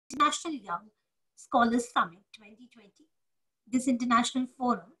International Young Scholars Summit 2020. This international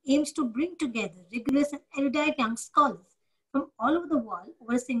forum aims to bring together rigorous and erudite young scholars from all over the world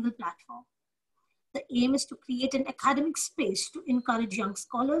over a single platform. The aim is to create an academic space to encourage young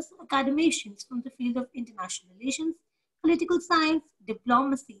scholars, academicians from the field of international relations, political science,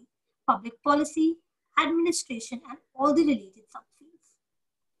 diplomacy, public policy, administration, and all the related subfields.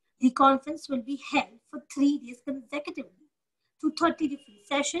 The conference will be held for 3 days consecutively through 30 different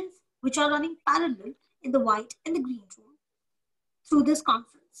sessions, which are running parallel in the white and the green room. Through this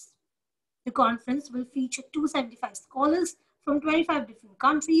conference, the conference will feature 275 scholars from 25 different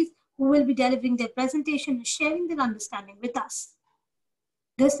countries who will be delivering their presentation and sharing their understanding with us.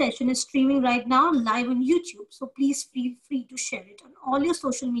 This session is streaming right now live on YouTube, so please feel free to share it on all your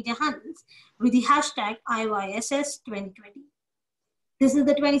social media handles with the hashtag IYSS2020. This is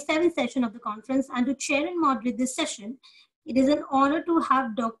the 27th session of the conference, and to chair and moderate this session, it is an honor to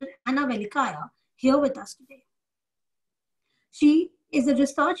have Dr. Velikaya here with us today. She is a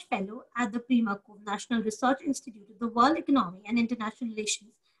research fellow at the Primakov National Research Institute of the World Economy and International Relations,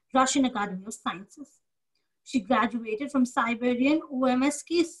 Russian Academy of Sciences. She graduated from Siberian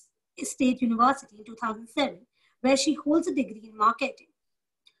OMSK State University in 2007, where she holds a degree in marketing.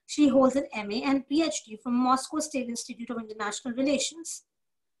 She holds an MA and PhD from Moscow State Institute of International Relations.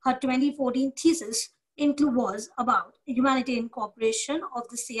 Her 2014 thesis was about humanitarian cooperation of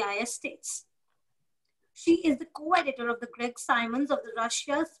the CIS states. She is the co-editor of the Greg Simons of the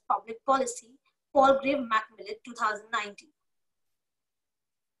Russia's Public Policy, Palgrave Macmillan 2019.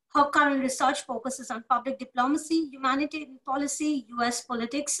 Her current research focuses on public diplomacy, humanitarian policy, US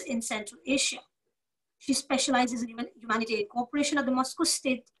politics in Central Asia. She specializes in humanitarian cooperation at the Moscow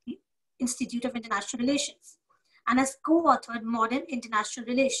State Institute of International Relations and has co-authored Modern International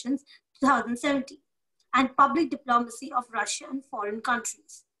Relations 2017 and Public Diplomacy of Russia and Foreign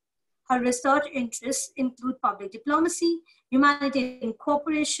Countries. Her research interests include public diplomacy, humanitarian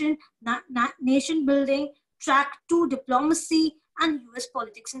cooperation, nation building, track 2 diplomacy, and US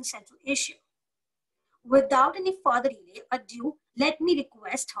politics in Central Asia. Without any further ado, let me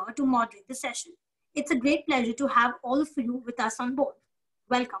request her to moderate the session. It's a great pleasure to have all of you with us on board.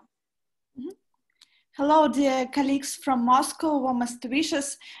 Welcome. Hello, dear colleagues from Moscow, warmest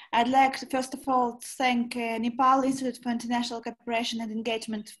wishes. I'd like to first of all thank Nepal Institute for International Cooperation and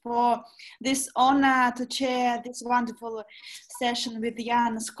Engagement for this honor to chair this wonderful session with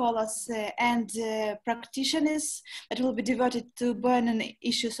young scholars and practitioners that will be devoted to burning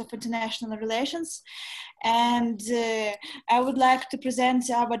issues of international relations. And I would like to present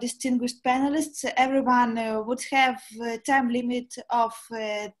our distinguished panelists. Everyone would have a time limit of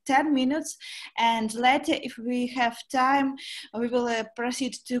 10 minutes, and later, if we have time, we will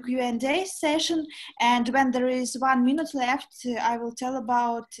proceed to Q&A session. And when there is 1 minute left, I will tell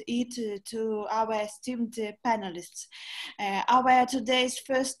about it to our esteemed panelists. Our today's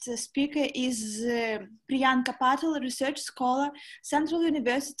first speaker is Priyanka Patel, research scholar, Central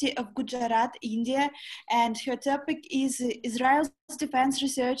University of Gujarat, India, and her topic is Israel's defense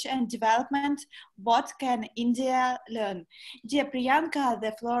research and development. What can India learn? Dear Priyanka,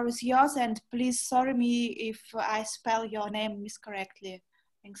 the floor is yours, and please sorry me if I spell your name miscorrectly.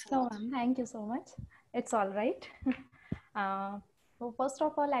 Thanks a lot. Thank you so much. It's all right. So first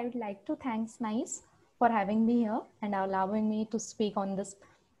of all, I would like to thank NICE for having me here and allowing me to speak on this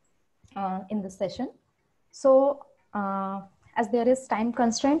in this session. So as there is time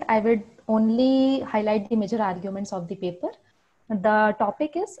constraint, I would only highlight the major arguments of the paper. The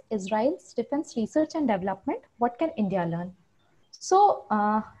topic is Israel's defense research and development. What can India learn? So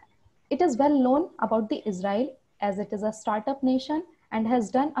it is well known about the Israel as it is a startup nation and has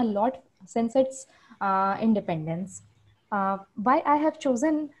done a lot since its independence. Why I have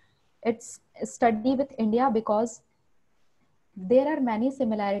chosen its study with India? Because there are many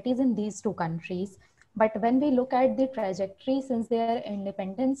similarities in these two countries. But when we look at the trajectory since their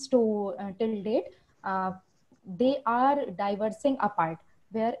independence to till date, they are diversing apart,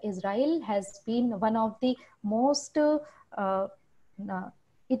 where Israel has been one of the most,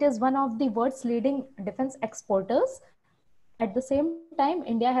 it is one of the world's leading defense exporters. At the same time,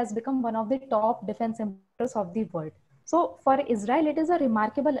 India has become one of the top defense importers of the world. So for Israel, it is a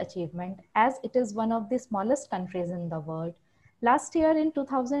remarkable achievement as it is one of the smallest countries in the world. Last year in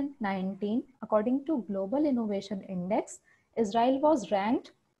 2019, according to Global Innovation Index, Israel was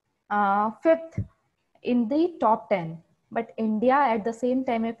ranked 5th in the top 10. But India, at the same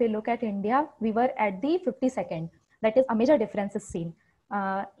time, if we look at India, we were at the 52nd. That is a major difference is seen.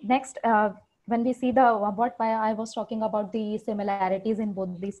 Next, when we see the what I was talking about the similarities in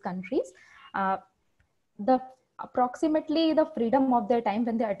both these countries, approximately the freedom of their time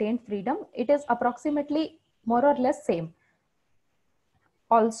when they attained freedom, it is approximately more or less same.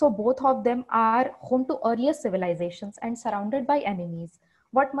 Also, both of them are home to earliest civilizations and surrounded by enemies.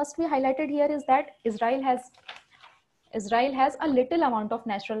 What must be highlighted here is that Israel has a little amount of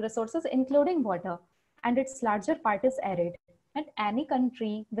natural resources, including water, and its larger part is arid. And any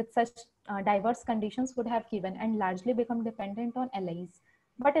country with such diverse conditions would have given and largely become dependent on allies.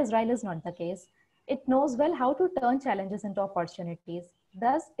 But Israel is not the case. It knows well how to turn challenges into opportunities.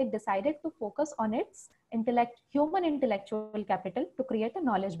 Thus, it decided to focus on its human intellectual capital to create a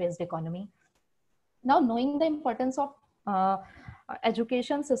knowledge-based economy. Now, knowing the importance of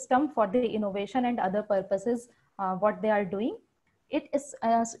education system for the innovation and other purposes, what they are doing,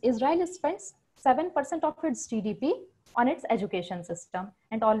 Israel spends 7% of its GDP on its education system,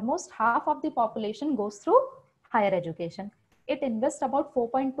 and almost half of the population goes through higher education. It invests about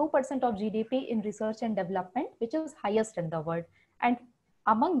 4.2% of GDP in research and development, which is highest in the world. And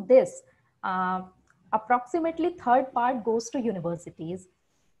among this, approximately third part goes to universities.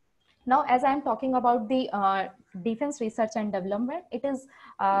 Now, as I'm talking about the defense research and development,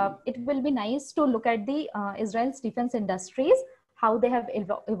 it will be nice to look at the Israel's defense industries, how they have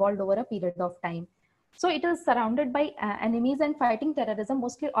evolved over a period of time. So it is surrounded by enemies and fighting terrorism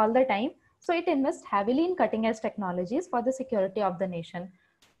mostly all the time. So it invests heavily in cutting edge technologies for the security of the nation.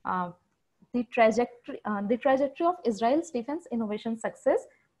 The trajectory of Israel's defense innovation success,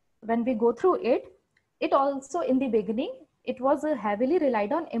 when we go through it, it also in the beginning, it was heavily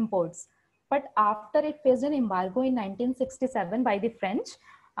relied on imports. But after it faced an embargo in 1967 by the French,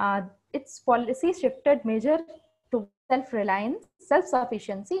 its policy shifted major towards self-reliance,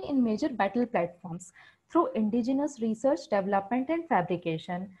 self-sufficiency in major battle platforms through indigenous research, development, and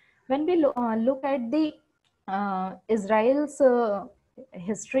fabrication. When we look at the Israel's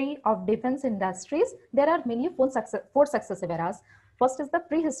history of defense industries, there are mainly four successive eras. First is the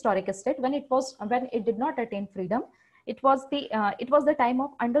prehistoric state, when it did not attain freedom. It was the time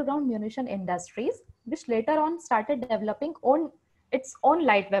of underground munition industries, which later on started developing its own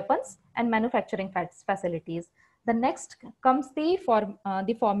light weapons and manufacturing facilities. The next comes the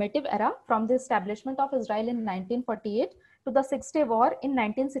formative era, from the establishment of Israel in 1948 to the Six-Day War in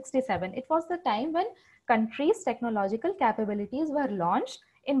 1967. It was the time when countries' technological capabilities were launched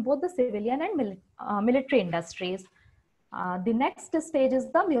in both the civilian and military industries. The next stage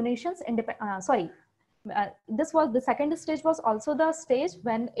is the munitions this was the second stage, was also the stage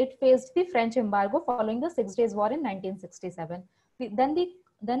when it faced the French embargo following the 6 Days War in 1967.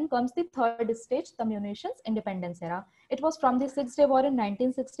 Then comes the third stage, the munitions independence era. It was from the 6-Day War in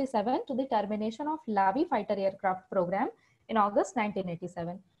 1967 to the termination of Lavi fighter aircraft program in August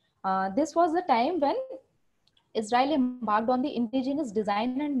 1987. This was the time when Israel embarked on the indigenous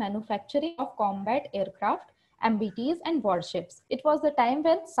design and manufacturing of combat aircraft, MBTs, and warships. It was the time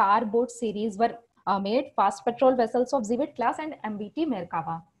when SAR boat series were made, fast patrol vessels of Zivit class and MBT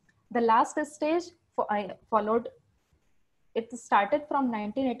Merkava. The last stage followed. It started from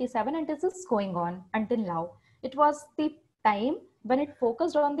 1987 and it is going on until now. It was the time when it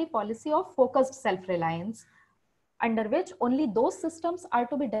focused on the policy of focused self-reliance, under which only those systems are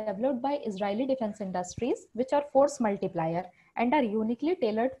to be developed by Israeli defense industries, which are force multiplier and are uniquely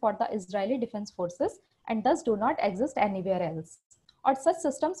tailored for the Israeli defense forces and thus do not exist anywhere else, or such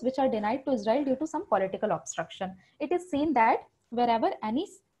systems which are denied to Israel due to some political obstruction. It is seen that whenever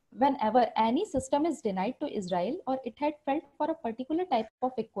any system is denied to Israel, or it had felt for a particular type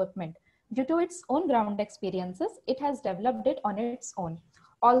of equipment, due to its own ground experiences, it has developed it on its own.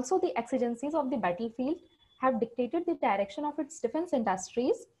 Also, the exigencies of the battlefield have dictated the direction of its defense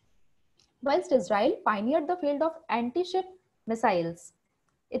industries, whilst Israel pioneered the field of anti-ship missiles.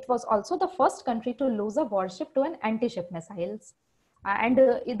 It was also the first country to lose a warship to an anti-ship missiles.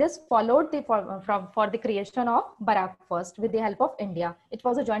 This followed for the creation of Barak first with the help of India. It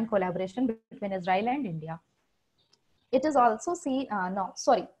was a joint collaboration between Israel and India. It is also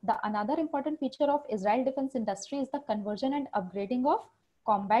another important feature of Israel defense industry is the conversion and upgrading of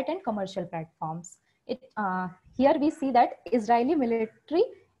combat and commercial platforms. Here we see that Israeli military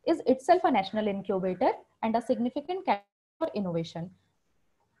is itself a national incubator and a significant catalyst for innovation.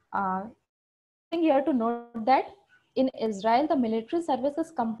 Interesting here to note that in Israel, the military service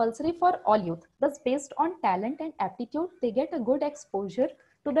is compulsory for all youth. Thus, based on talent and aptitude, they get a good exposure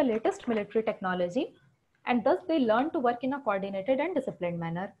to the latest military technology, and thus they learn to work in a coordinated and disciplined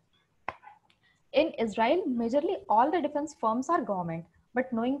manner. In Israel, majorly all the defense firms are government,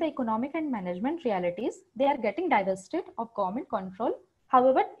 but knowing the economic and management realities, they are getting divested of government control.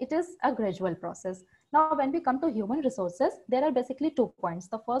 However, it is a gradual process. Now, when we come to human resources, there are basically 2 points.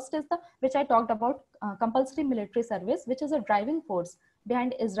 The first is which I talked about, compulsory military service, which is a driving force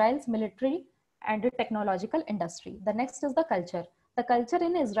behind Israel's military and technological industry. The next is the culture. The culture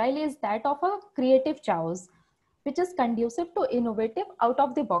in Israel is that of a creative chaos, which is conducive to innovative,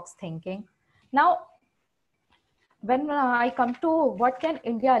 out-of-the-box thinking. Now, when I come to what can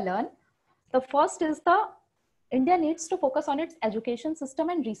India learn, the first is India needs to focus on its education system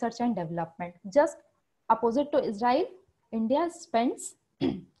and research and development. Just opposite to Israel, India spends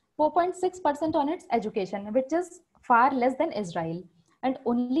 4.6% on its education, which is far less than Israel. And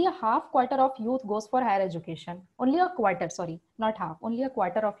only a quarter of youth goes for higher education. Only a quarter, sorry, not half. Only a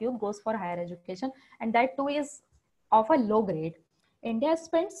quarter of youth goes for higher education. And that too is of a low grade. India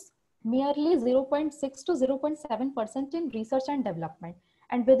spends merely 0.6 to 0.7% in research and development.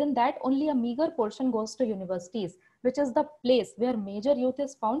 And within that, only a meager portion goes to universities, which is the place where major youth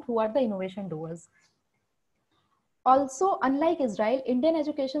is found who are the innovation doers. Also, unlike Israel, Indian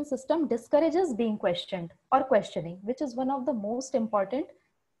education system discourages being questioned or questioning, which is one of the most important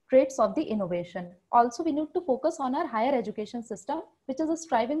traits of the innovation. Also, we need to focus on our higher education system, which is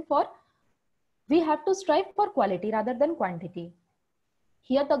we have to strive for quality rather than quantity.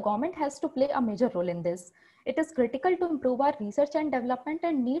 Here, the government has to play a major role in this. It is critical to improve our research and development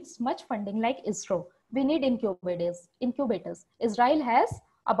and needs much funding like ISRO. We need incubators. Israel has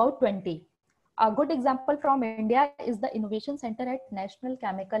about 20. A good example from India is the Innovation Center at National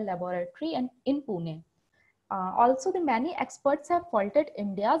Chemical Laboratory in Pune. Also, the many experts have faulted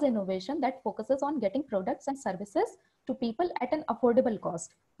India's innovation that focuses on getting products and services to people at an affordable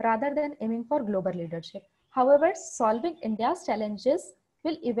cost rather than aiming for global leadership. However, solving India's challenges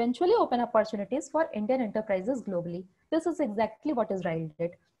will eventually open opportunities for Indian enterprises globally. This is exactly what Israel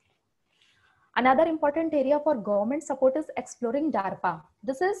did. Another important area for government support is exploring DARPA.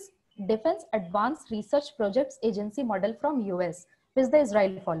 This is Defense Advanced Research Projects Agency model from US, which the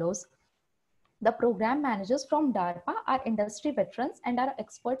Israel follows. The program managers from DARPA are industry veterans and are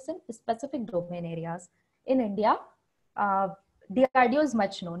experts in specific domain areas. In India, DRDO is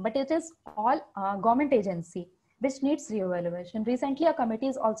much known, but it is all government agency, which needs re-evaluation. Recently, a committee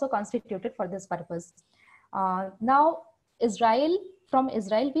is also constituted for this purpose. Now, from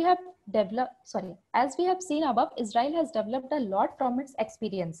Israel, we have developed, as we have seen above, Israel has developed a lot from its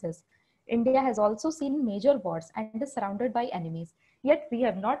experiences. India has also seen major wars and is surrounded by enemies. Yet we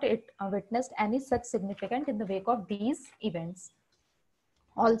have not witnessed any such significant in the wake of these events.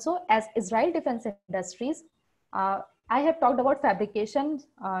 Also, as Israel defense industries, I have talked about fabrication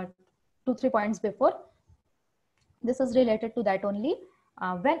 2-3 points before. This is related to that only.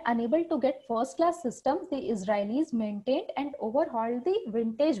 When unable to get first-class systems, the Israelis maintained and overhauled the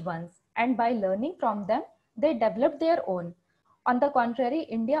vintage ones, and by learning from them, they developed their own. On the contrary,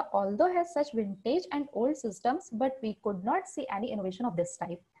 India although has such vintage and old systems, but we could not see any innovation of this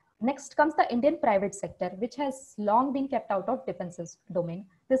type. Next comes the Indian private sector, which has long been kept out of defense domain.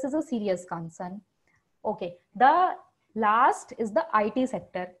 This is a serious concern. Okay, the last is the IT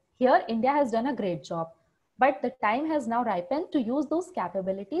sector. Here, India has done a great job, but the time has now ripened to use those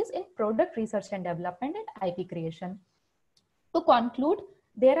capabilities in product research and development and IP creation. To conclude,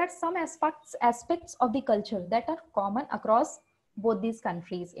 there are some aspects of the culture that are common across both these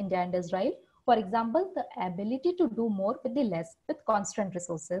countries, India and Israel. For example, the ability to do more with the less, with constant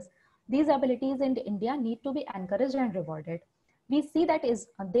resources. These abilities in India need to be encouraged and rewarded. We see that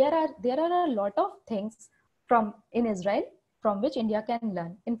there are a lot of things in Israel from which India can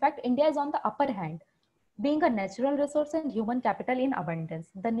learn. In fact, India is on the upper hand, being a natural resource and human capital in abundance.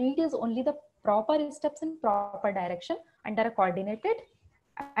 The need is only the proper steps in proper direction under a coordinated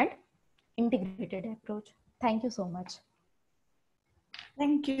and integrated approach. Thank you so much.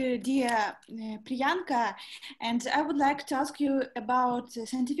 Thank you, dear Priyanka. And I would like to ask you about the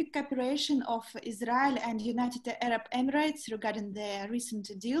scientific cooperation of Israel and United Arab Emirates regarding the recent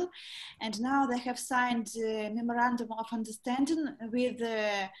deal. And now they have signed a memorandum of understanding with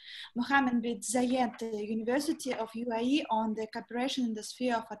Mohammed bin Zayed University of UAE on the cooperation in the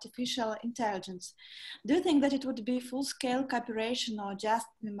sphere of artificial intelligence. Do you think that it would be full-scale cooperation or just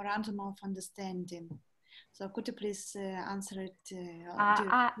memorandum of understanding? So could you please answer it?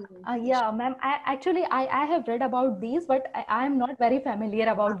 Yeah, ma'am. I have read about these, but I am not very familiar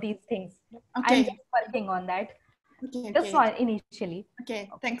about these things. Okay. I'm just working on that. Okay. Just one initially. Okay,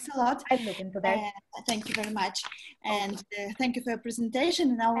 thanks a lot. I'll look into that. Thank you very much. And thank you for your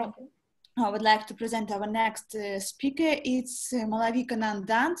presentation. Now I would like to present our next speaker. It's Malavika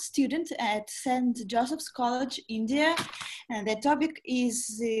Nandan, student at St. Joseph's College, India. And the topic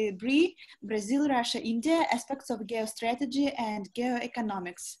is BRI, Brazil, Russia, India, aspects of geostrategy and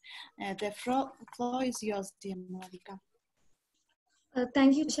geoeconomics. The floor is yours, dear Malavika.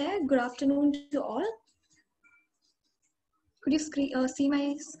 Thank you, Chair. Good afternoon to all. Could you see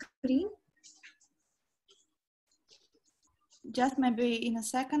my screen? Just maybe in a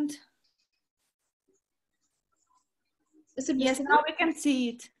second. Is it yes, visible? now we can see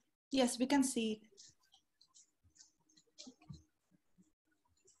it. Yes, we can see it.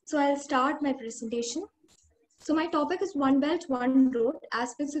 So I'll start my presentation. So my topic is One Belt, One Road,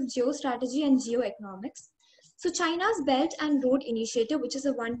 aspects of geostrategy and geoeconomics. So China's Belt and Road Initiative, which is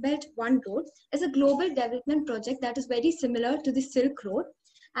a One Belt, One Road, is a global development project that is very similar to the Silk Road.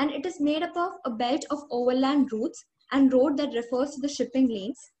 And it is made up of a belt of overland routes and road that refers to the shipping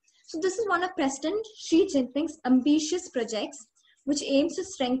lanes. So this is one of President Xi Jinping's ambitious projects, which aims to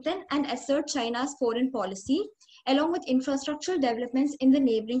strengthen and assert China's foreign policy, along with infrastructural developments in the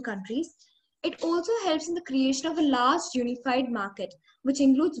neighboring countries. It also helps in the creation of a large unified market, which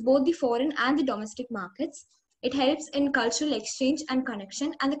includes both the foreign and the domestic markets. It helps in cultural exchange and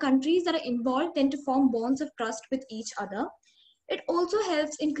connection, and the countries that are involved tend to form bonds of trust with each other. It also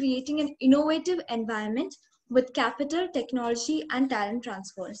helps in creating an innovative environment with capital, technology, and talent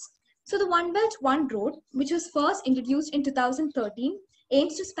transfers. So the One Belt, One Road, which was first introduced in 2013,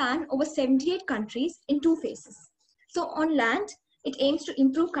 aims to span over 78 countries in 2 phases. So on land, it aims to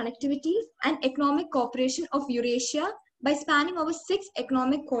improve connectivity and economic cooperation of Eurasia by spanning over 6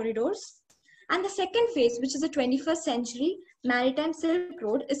 economic corridors. And the second phase, which is the 21st century maritime Silk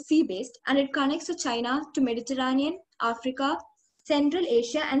Road, is sea-based, and it connects to China to Mediterranean, Africa, Central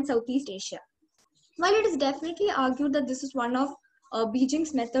Asia, and Southeast Asia. While it is definitely argued that this is one of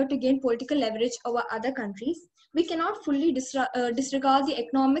Beijing's method to gain political leverage over other countries, we cannot fully disregard the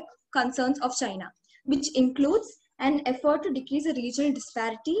economic concerns of China, which includes an effort to decrease the regional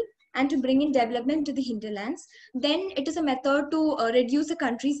disparity and to bring in development to the hinterlands. Then it is a method to reduce the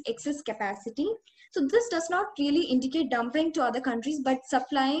country's excess capacity. So this does not really indicate dumping to other countries, but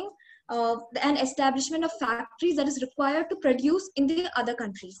supplying an establishment of factories that is required to produce in the other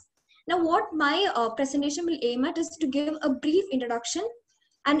countries. Now, what my presentation will aim at is to give a brief introduction,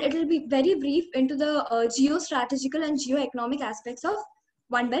 and it will be very brief into the geostrategical and geoeconomic aspects of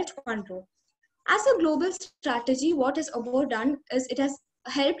One Belt, One Road. As a global strategy, what has ABOR done is it has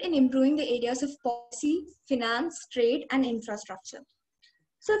helped in improving the areas of policy, finance, trade, and infrastructure.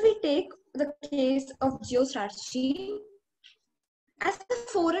 So if we take the case of geostrategy, as a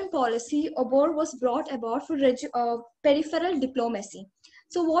foreign policy, ABOR was brought about for peripheral diplomacy.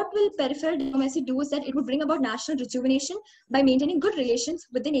 So what will peripheral diplomacy do is that it would bring about national rejuvenation by maintaining good relations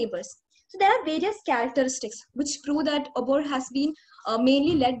with the neighbors. So there are various characteristics which prove that ABOR has been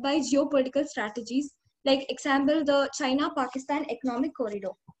mainly led by geopolitical strategies, like example, the China-Pakistan Economic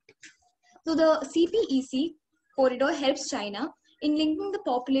Corridor. So the CPEC corridor helps China in linking the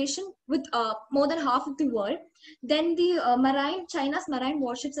population with more than half of the world. Then the China's marine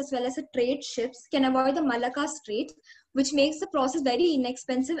warships as well as the trade ships can avoid the Malacca Strait, which makes the process very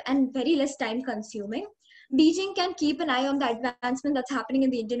inexpensive and very less time consuming. Beijing can keep an eye on the advancement that's happening in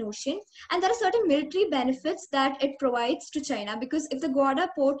the Indian Ocean. And there are certain military benefits that it provides to China, because if the Gwadar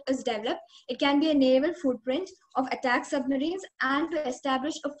port is developed, it can be a naval footprint of attack submarines and to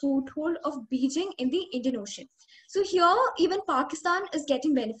establish a foothold of Beijing in the Indian Ocean. So here, even Pakistan is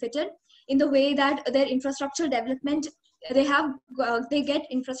getting benefited in the way that their infrastructure development, they get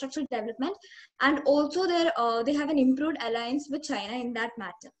infrastructure development, and also they have an improved alliance with China in that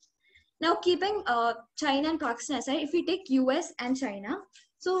matter. Now, keeping China and Pakistan aside, if we take US and China,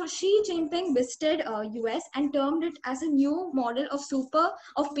 so Xi Jinping visited US and termed it as a new model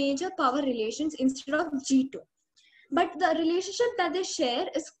of major power relations instead of G2. But the relationship that they share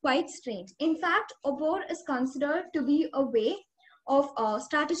is quite strange. In fact, ABOR is considered to be a way of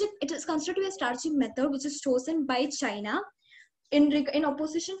it is considered to be a strategic method which is chosen by China in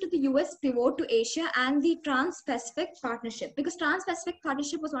opposition to the US pivot to Asia and the Trans-Pacific Partnership, because Trans-Pacific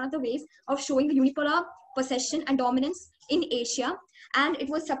Partnership was one of the ways of showing the unipolar possession and dominance in Asia, and it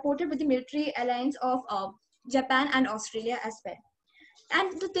was supported with the military alliance of Japan and Australia as well.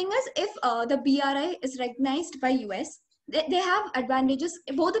 And the thing is, if the BRI is recognized by US, they have advantages.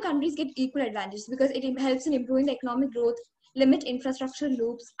 Both the countries get equal advantages because it helps in improving the economic growth, limit infrastructure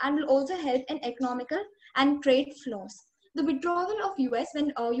loops, and will also help in economical and trade flows. The withdrawal of US,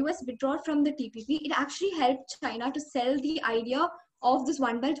 when US withdrew from the TPP, it actually helped China to sell the idea of this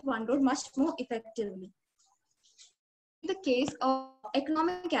One Belt, One Road much more effectively. The case of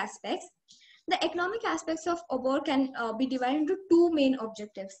economic aspects, The economic aspects of OBOR can be divided into two main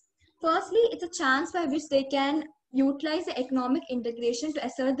objectives. Firstly, it's a chance by which they can utilize the economic integration to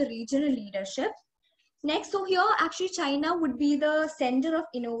assert the regional leadership. Next, so here actually China would be the center of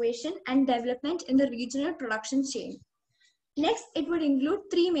innovation and development in the regional production chain. Next, it would include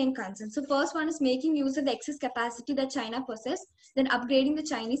three main concerns. So first one is making use of the excess capacity that China possesses, then upgrading the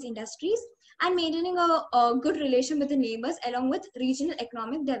Chinese industries, and maintaining a good relation with the neighbors along with regional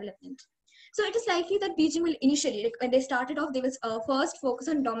economic development. So it is likely that Beijing will initially, like when they started off, they will first focus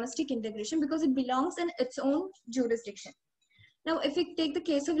on domestic integration because it belongs in its own jurisdiction. Now, if we take the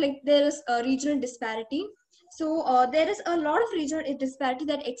case of like there is a regional disparity, so there is a lot of regional disparity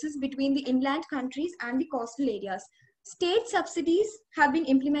that exists between the inland countries and the coastal areas. State subsidies have been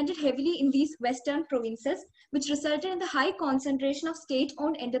implemented heavily in these western provinces, which resulted in the high concentration of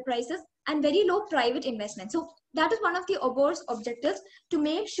state-owned enterprises and very low private investment. So that is one of the OBOR's objectives, to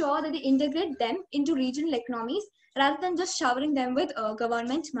make sure that they integrate them into regional economies rather than just showering them with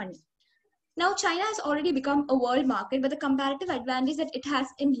government money. Now, China has already become a world market, but the comparative advantage that it has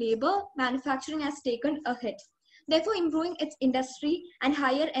in labor manufacturing has taken a hit. Therefore, improving its industry and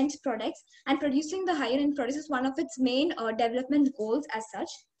higher end products and producing the higher end products is one of its main development goals as such.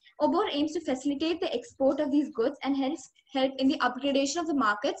 OBOR aims to facilitate the export of these goods and hence help in the upgradation of the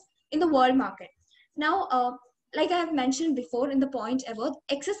markets in the world market. Now, like I have mentioned before in the point about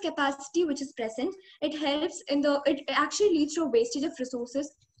excess capacity which is present, it helps in it actually leads to a wastage of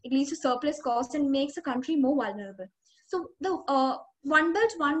resources, it leads to surplus costs and makes the country more vulnerable. So the One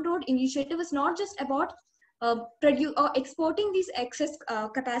Belt, One Road initiative is not just about exporting these excess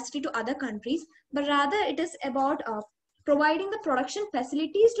capacity to other countries, but rather it is about providing the production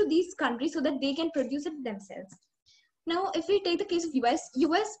facilities to these countries so that they can produce it themselves. Now, if we take the case of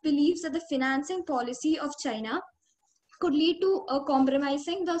US believes that the financing policy of China could lead to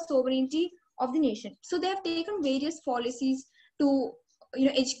compromising the sovereignty of the nation. So they have taken various policies to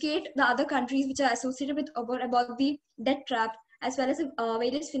educate the other countries which are associated with about the debt trap, as well as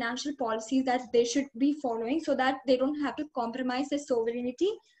various financial policies that they should be following so that they don't have to compromise their sovereignty,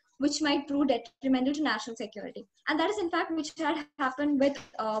 which might prove detrimental to national security. And that is in fact which had happened with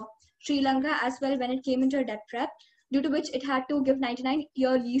Sri Lanka as well when it came into a debt trap, due to which it had to give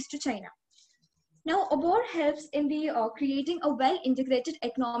 99-year lease to China. Now, OBOR helps in the creating a well-integrated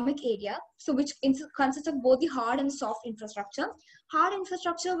economic area, so which consists of both the hard and soft infrastructure. Hard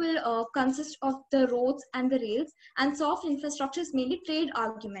infrastructure will consist of the roads and the rails, and soft infrastructure is mainly trade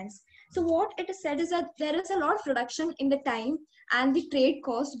arguments. So what it is said is that there is a lot of reduction in the time and the trade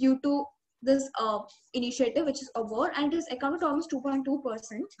cost due to this initiative, which is OBOR, and it is accounted to almost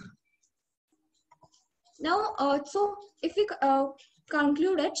 2.2%. Now, so if we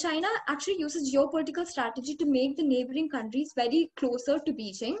concluded, China actually uses geopolitical strategy to make the neighboring countries very closer to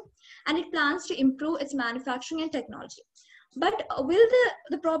Beijing, and it plans to improve its manufacturing and technology. But will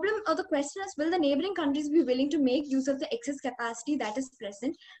the problem or the question is, will the neighboring countries be willing to make use of the excess capacity that is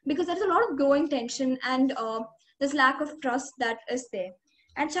present? Because there is a lot of growing tension and there's lack of trust that is there.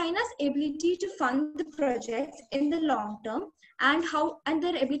 And China's ability to fund the projects in the long term and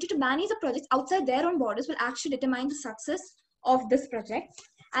their ability to manage the projects outside their own borders will actually determine the success of this project.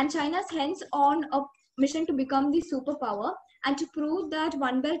 And China's hence on a mission to become the superpower and to prove that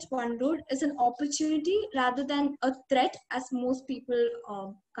One Belt, One Road is an opportunity rather than a threat as most people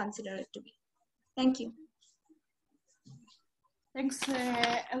consider it to be. Thank you. Thanks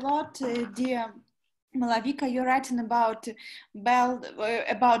a lot, dear Malavika. You're writing about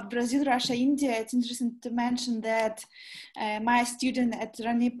Brazil, Russia, India. It's interesting to mention that my student at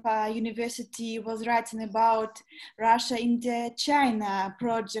Ranipa University was writing about Russia, India, China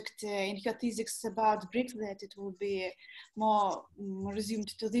project in her thesis about BRICS, that it will be more resumed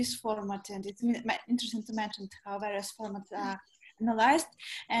to this format. And it's interesting to mention how various formats are analyzed.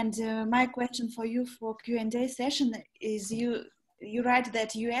 And my question for you for Q&A session is, you write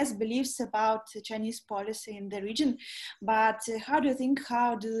that US believes about Chinese policy in the region, but how do you think,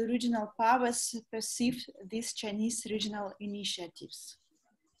 how do regional powers perceive these Chinese regional initiatives?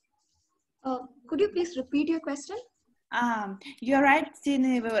 Could you please repeat your question? You're right,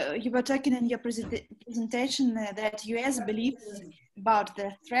 you were talking in your presentation that US believes about the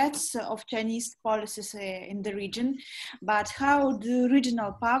threats of Chinese policies in the region, but how do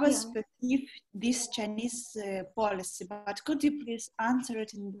regional powers perceive this Chinese policy? But could you please answer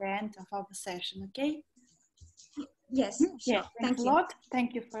it in the end of our session, okay? Yes, sure. Yeah, thanks a lot.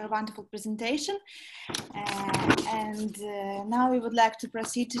 Thank you for a wonderful presentation. And now we would like to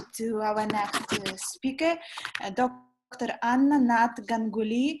proceed to our next speaker, Dr. Dr. Nath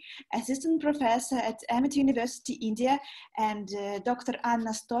Ganguly, Assistant Professor at Amity University, India, and Dr.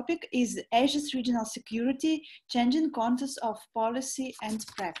 Anna's topic is Asia's regional security, changing contours of policy and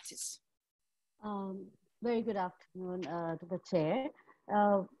practice. Very good afternoon to the chair.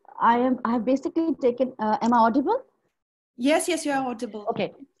 I have basically taken, am I audible? Yes, you are audible.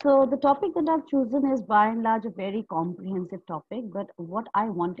 Okay, so the topic that I've chosen is by and large a very comprehensive topic, but what I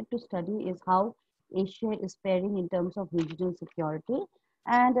wanted to study is how Asia is faring in terms of regional security.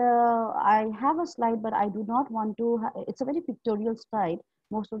 And I have a slide, but I do not want to, it's a very pictorial slide.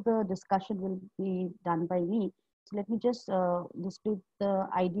 Most of the discussion will be done by me. So let me just display the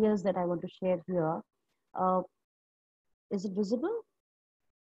ideas that I want to share here. Is it visible?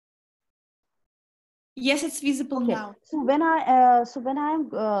 Yes, it's visible now. So when I'm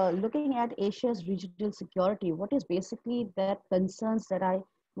looking at Asia's regional security, what is basically that concerns that I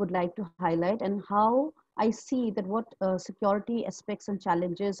would like to highlight, and how I see that what security aspects and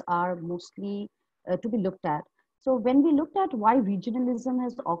challenges are mostly to be looked at. So when we looked at why regionalism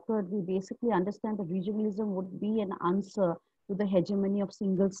has occurred, we basically understand that regionalism would be an answer to the hegemony of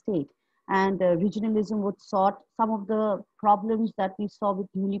single state, and regionalism would sort some of the problems that we saw with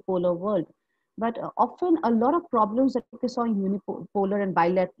unipolar world. But often a lot of problems that we saw in unipolar and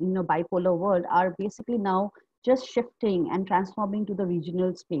bipolar world are basically now just shifting and transforming to the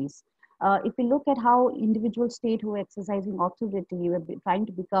regional space. If we look at how individual states who are exercising authority were trying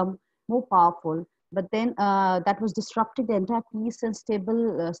to become more powerful, but then that was disrupting the entire peace and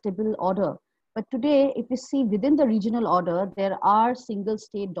stable order. But today, if you see within the regional order, there are single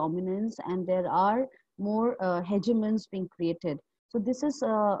state dominance and there are more hegemons being created. So this is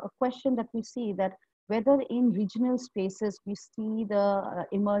a question that we see, that whether in regional spaces we see the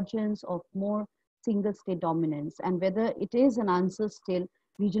emergence of more single state dominance, and whether it is an answer still,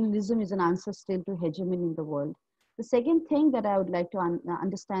 regionalism is an answer still to hegemony in the world. The second thing that I would like to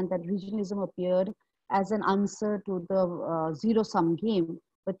understand, that regionalism appeared as an answer to the zero-sum game.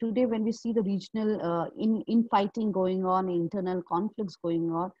 But today when we see the regional infighting going on, internal conflicts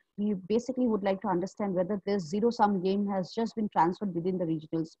going on, we basically would like to understand whether this zero-sum game has just been transferred within the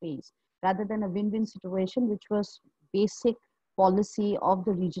regional space, rather than a win-win situation, which was basic policy of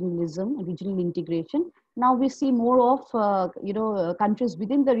the regionalism, regional integration. Now we see more of countries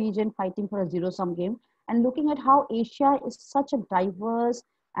within the region fighting for a zero-sum game, and looking at how Asia is such a diverse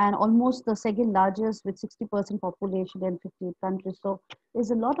and almost the second largest with 60% population and 58 countries. So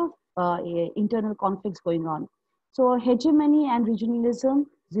there's a lot of internal conflicts going on. So hegemony and regionalism,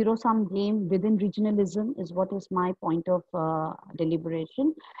 zero-sum game within regionalism is what is my point of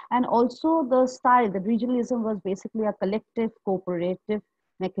deliberation. And also the style, that regionalism was basically a collective cooperative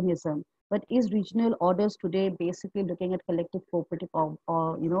mechanism. But is regional orders today basically looking at collective cooperative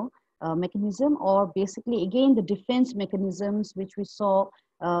mechanism, or basically again the defense mechanisms which we saw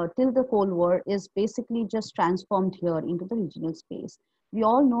till the Cold War is basically just transformed here into the regional space. We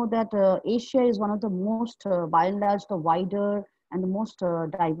all know that Asia is one of the most, by and large, the wider and the most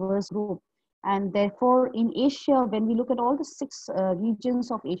diverse group. And therefore, in Asia, when we look at all the six regions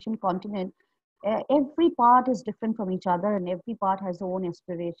of Asian continent, every part is different from each other, and every part has their own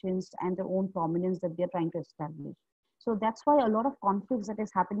aspirations and their own prominence that they're trying to establish. So that's why a lot of conflicts that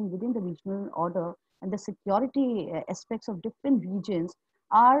is happening within the regional order and the security aspects of different regions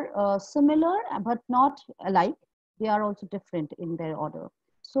are similar but not alike. They are also different in their order.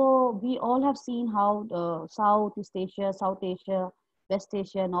 So we all have seen how Southeast Asia, South Asia, West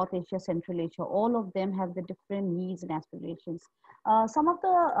Asia, North Asia, Central Asia, all of them have the different needs and aspirations. Some of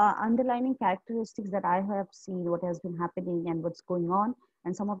the underlying characteristics that I have seen, what has been happening and what's going on,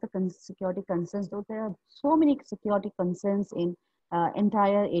 and some of the security concerns, though there are so many security concerns in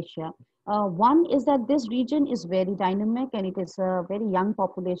entire Asia. One is that this region is very dynamic, and it is a very young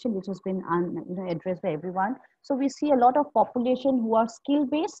population, which has been addressed by everyone. So we see a lot of population who are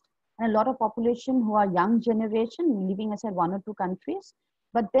skill-based, and a lot of population who are young generation, leaving aside one or two countries.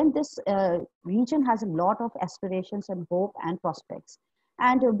 But then this region has a lot of aspirations and hope and prospects.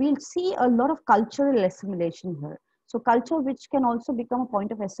 And we'll see a lot of cultural assimilation here. So culture which can also become a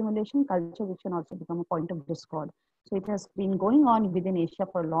point of assimilation, culture which can also become a point of discord. So it has been going on within Asia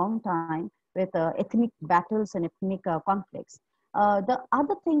for a long time with ethnic battles and ethnic conflicts. The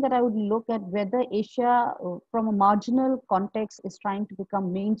other thing that I would look at, whether Asia from a marginal context is trying to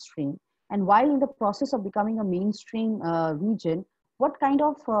become mainstream. And while in the process of becoming a mainstream region, what kind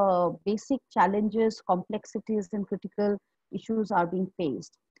of basic challenges, complexities, and critical issues are being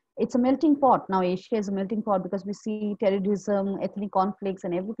faced? It's a melting pot. Now Asia is a melting pot because we see terrorism, ethnic conflicts,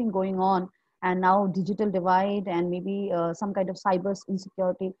 and everything going on. And now digital divide and maybe some kind of cyber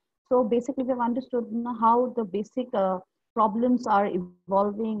insecurity. So basically, we've understood how the basic problems are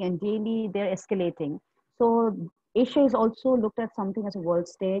evolving and daily they're escalating. So Asia is also looked at something as a world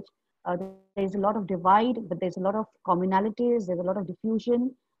stage. There is a lot of divide, but there's a lot of commonalities, there's a lot of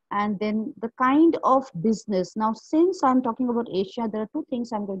diffusion, and then the kind of business. Now, since I'm talking about Asia, there are two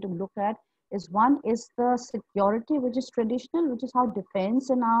things I'm going to look at. Is one is the security, which is traditional, which is how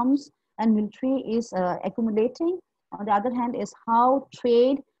defense and arms and military is accumulating. On the other hand, is how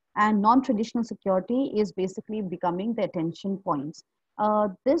trade and non-traditional security is basically becoming the attention points.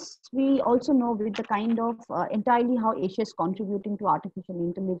 This we also know with the kind of entirely how Asia is contributing to artificial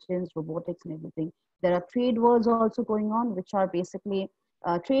intelligence, robotics, and everything. There are trade wars also going on, which are basically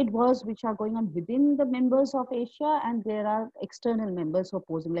trade wars which are going on within the members of Asia, and there are external members who are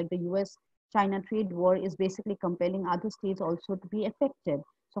opposing, like the US-China trade war is basically compelling other states also to be affected.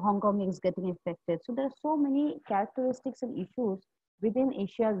 So Hong Kong is getting affected. So there are so many characteristics and issues within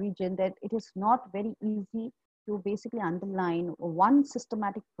Asia region that it is not very easy to basically underline one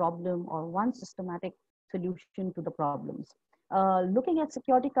systematic problem or one systematic solution to the problems. Looking at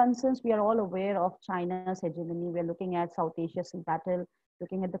security concerns, we are all aware of China's hegemony. We are looking at South Asia Sea battle,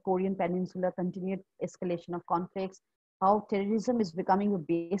 looking at the Korean Peninsula, continued escalation of conflicts, how terrorism is becoming a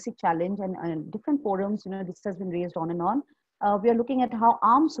basic challenge, and different forums, this has been raised on and on. We are looking at how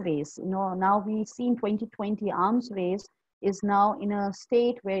arms race, now we see in 2020 arms race is now in a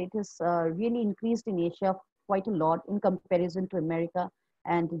state where it is really increased in Asia quite a lot in comparison to America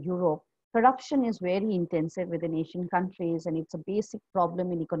and Europe. Corruption is very intensive within Asian countries, and it's a basic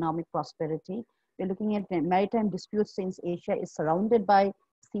problem in economic prosperity. We're looking at maritime disputes since Asia is surrounded by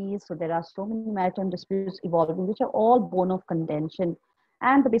seas, so there are so many maritime disputes evolving, which are all born of contention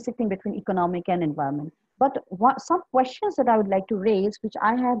and the basic thing between economic and environment. But some questions that I would like to raise, which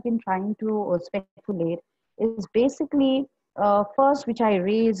I have been trying to speculate, is basically first, which I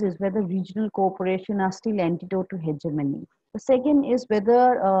raise, is whether regional cooperation are still antidote to hegemony. The second is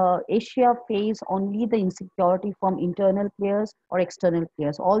whether Asia face only the insecurity from internal players or external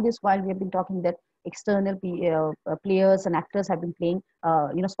players. All this while we have been talking that external players and actors have been playing,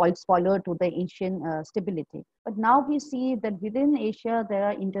 spoiler to the Asian stability. But now we see that within Asia, there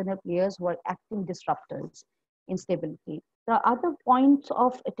are internal players who are acting disruptors in stability. The other points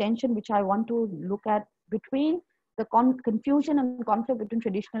of attention which I want to look at between the confusion and conflict between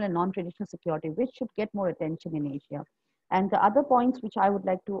traditional and non-traditional security, which should get more attention in Asia. And the other points which I would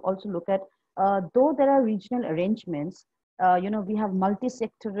like to also look at, though there are regional arrangements, we have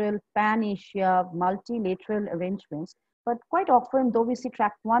multi-sectoral, pan-Asia, multilateral arrangements, but quite often, though we see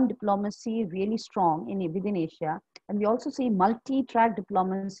track one diplomacy really strong within Asia, and we also see multi-track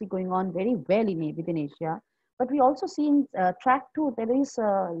diplomacy going on very well within Asia, but we also see in track two, there is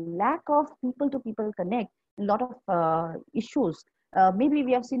a lack of people-to-people connect, a lot of issues. Maybe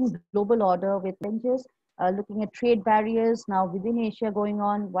we have seen global order with challenges, looking at trade barriers now within Asia going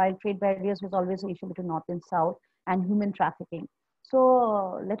on, while trade barriers was always an issue between North and South, and human trafficking.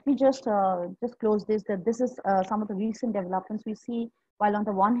 So let me just close this, that this is some of the recent developments we see, while on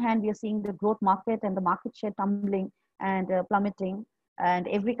the one hand, we are seeing the growth market and the market share tumbling and plummeting, and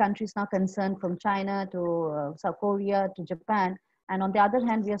every country is now concerned from China to South Korea to Japan. And on the other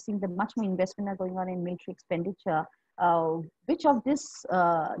hand, we are seeing that much more investment are going on in military expenditure. Which of this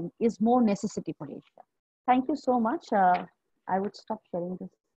is more necessity for Asia? Thank you so much. I would stop sharing this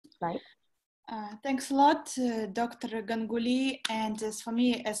slide. Thanks a lot, Dr. Ganguly. And as for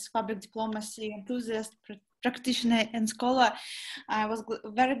me, as public diplomacy enthusiast, practitioner and scholar, I was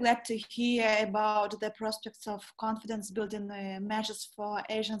very glad to hear about the prospects of confidence building measures for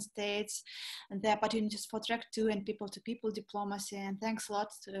Asian states and the opportunities for track 2 and people-to-people diplomacy. And thanks a lot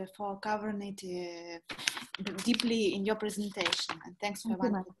for covering it deeply in your presentation. And thanks for your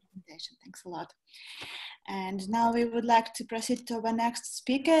presentation. Thanks a lot. And now we would like to proceed to our next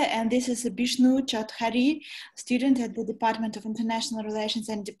speaker, and this is Bishnu Chaudhary, student at the Department of International Relations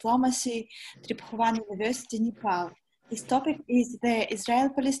and Diplomacy, Tribhuvan University, Nepal. His topic is the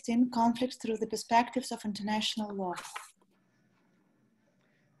Israel-Palestine conflict through the perspectives of international law.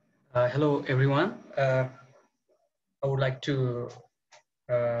 Hello, everyone. I would like to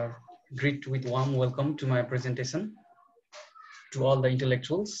greet with warm welcome to my presentation to all the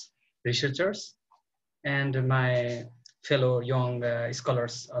intellectuals, researchers, and my fellow young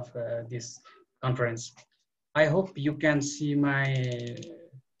scholars of this conference. I hope you can see my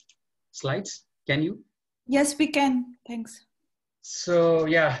slides. Can you? Yes, we can. Thanks. So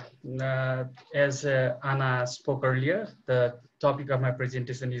yeah, as Anna spoke earlier, the topic of my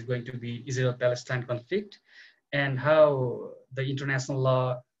presentation is going to be Israel-Palestine conflict and how the international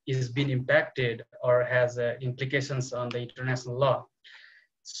law is being impacted or has implications on the international law.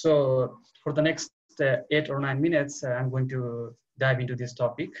 So for the next 8 or 9 minutes, I'm going to dive into this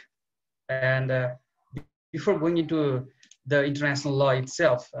topic. And before going into the international law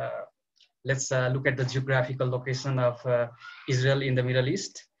itself, let's look at the geographical location of Israel in the Middle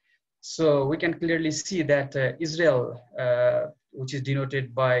East. So we can clearly see that Israel, which is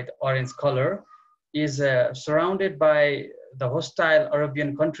denoted by the orange color, is surrounded by the hostile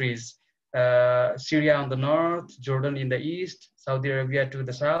Arabian countries, Syria on the north, Jordan in the east, Saudi Arabia to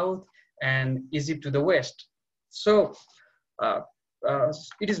the south, and Egypt to the west. So uh,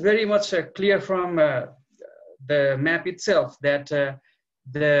 it is very much clear from the map itself that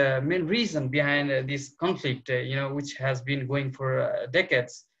the main reason behind this conflict, which has been going for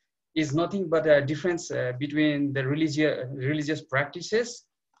decades, is nothing but a difference between the religious practices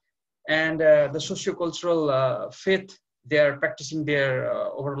and the sociocultural faith they are practicing there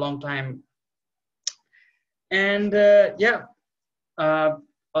over a long time. And a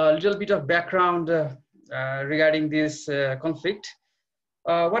little bit of background regarding this conflict.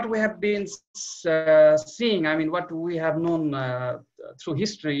 What we have been seeing, I mean, what we have known through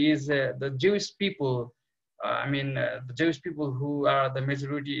history is the Jewish people, the Jewish people who are the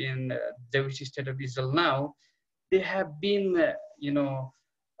majority in the Jewish state of Israel now, they have been,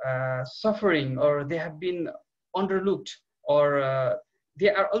 suffering, or they have been underlooked, or they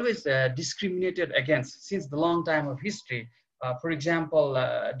are always discriminated against since the long time of history. For example,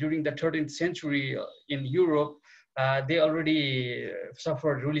 during the 13th century in Europe, they already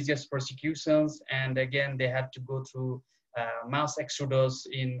suffered religious persecutions, and again they had to go through mass exodus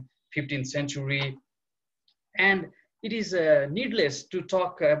in 15th century. And it is needless to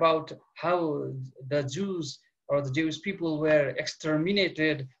talk about how the Jews or the Jewish people were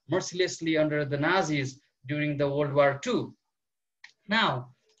exterminated mercilessly under the Nazis during the World War II. Now,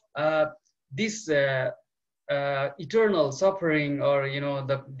 this eternal suffering, or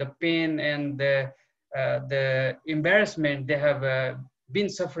the pain and the embarrassment they have been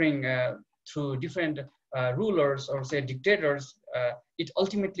suffering through different rulers, or say dictators, it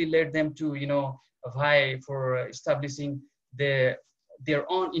ultimately led them to vie for establishing their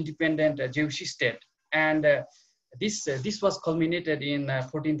own independent Jewish state. And this was culminated in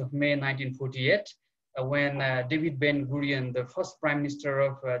 14th of May 1948, when David Ben-Gurion, the first prime minister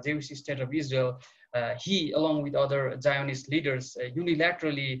of Jewish state of Israel, he, along with other Zionist leaders,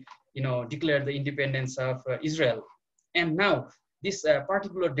 unilaterally declared the independence of Israel. And now this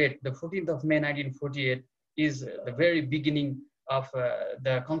particular date, the 14th of May 1948, is the very beginning of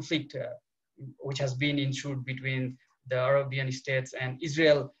the conflict which has been ensured between the Arabian states and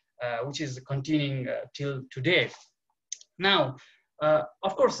Israel, which is continuing till today. Now,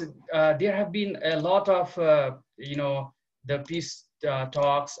 of course, there have been a lot of, the peace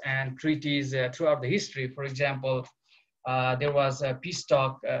talks and treaties throughout the history. For example, there was a peace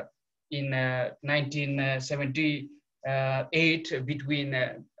talk in 1978 between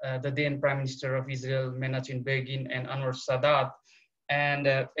the then Prime Minister of Israel, Menachem Begin, and Anwar Sadat. And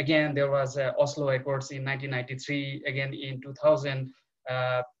again, there was Oslo Accords in 1993, again in 2000,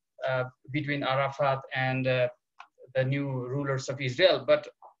 between Arafat and the new rulers of Israel. But,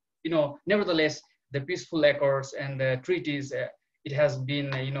 nevertheless, the peaceful accords and the treaties, it has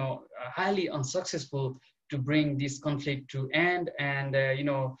been, highly unsuccessful to bring this conflict to end and,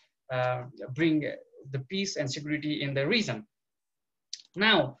 bring the peace and security in the region.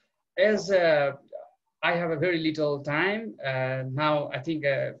 Now, as I have a very little time, now I think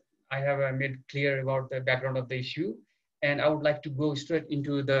I have made clear about the background of the issue, and I would like to go straight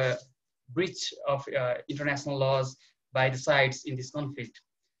into the breach of international laws by the sides in this conflict.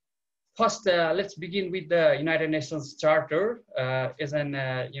 First, let's begin with the United Nations Charter as an,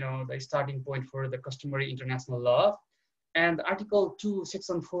 the starting point for the customary international law. And Article 2,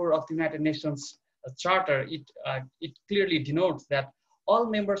 Section 4 of the United Nations Charter, it clearly denotes that all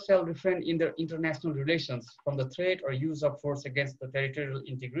members shall refrain in their international relations from the threat or use of force against the territorial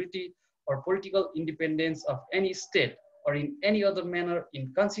integrity or political independence of any state, or in any other manner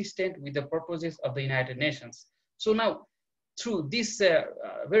inconsistent with the purposes of the United Nations. So now, through this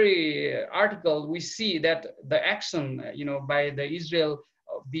very article, we see that the action, by the Israel,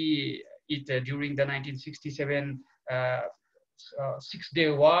 be it during the 1967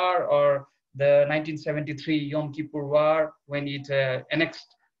 Six-Day War, or the 1973 Yom Kippur War, when it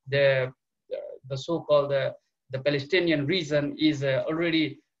annexed the so-called the Palestinian region, is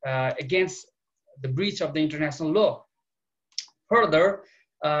already against the breach of the international law. Further,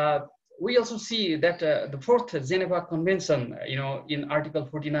 we also see that the Fourth Geneva Convention, in Article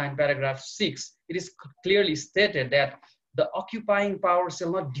 49, paragraph 6, it is clearly stated that the occupying power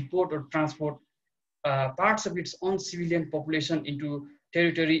shall not deport or transport parts of its own civilian population into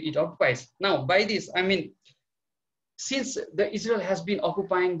territory it occupies. Now, by this, I mean, since the Israel has been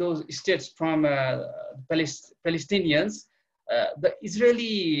occupying those states from Palestinians, the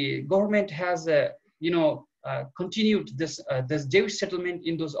Israeli government has, continued this Jewish settlement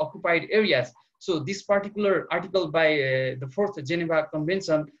in those occupied areas. So this particular article by the Fourth Geneva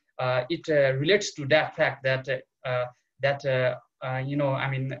Convention, it relates to that fact that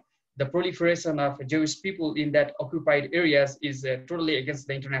the proliferation of Jewish people in that occupied areas is totally against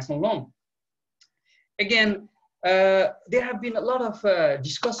the international law. Again, there have been a lot of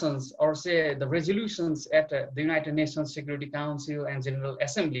discussions, or say the resolutions at the United Nations Security Council and General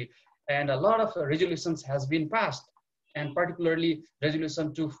Assembly, and a lot of resolutions has been passed, and particularly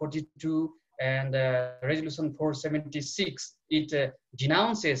Resolution 242 and Resolution 476. It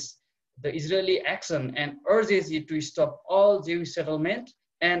denounces the Israeli action and urges it to stop all Jewish settlement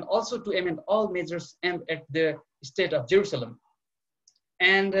and also to amend all measures aimed at the state of Jerusalem.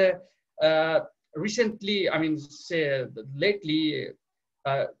 And recently, I mean, say lately,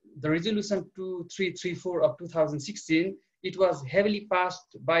 the Resolution 2334 of 2016, it was heavily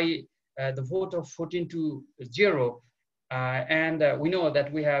passed by the vote of 14-0. And we know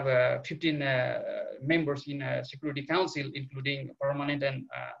that we have 15 members in Security Council, including permanent and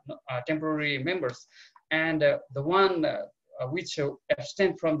temporary members. And the one which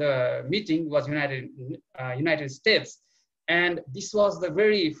abstained from the meeting was United States. And this was the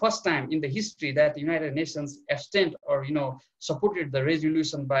very first time in the history that the United Nations abstained or, supported the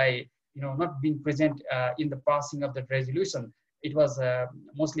resolution by, not being present in the passing of that resolution. It was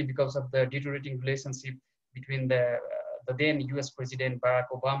mostly because of the deteriorating relationship between the then US President Barack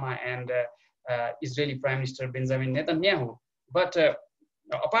Obama and Israeli Prime Minister Benjamin Netanyahu. But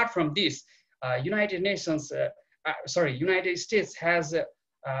apart from this, United States has,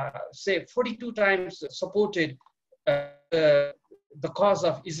 say, 42 times supported the cause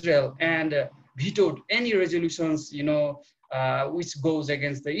of Israel and vetoed any resolutions, which goes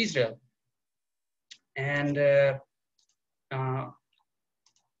against the Israel. And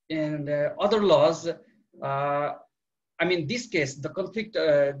other laws, I mean, this case, the conflict,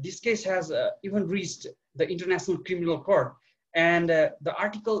 this case has even reached the International Criminal Court. And the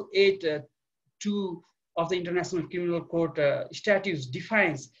Article 8.2 of the International Criminal Court statutes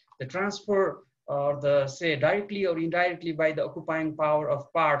defines the transfer or the, say, directly or indirectly by the occupying power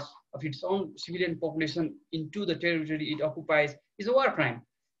of parts of its own civilian population into the territory it occupies is a war crime.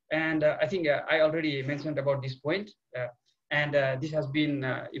 And I think I already mentioned about this point. And this has been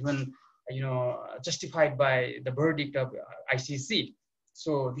even, justified by the verdict of ICC.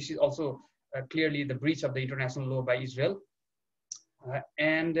 So this is also clearly the breach of the international law by Israel.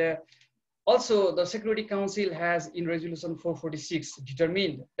 Also, the Security Council has, in Resolution 446,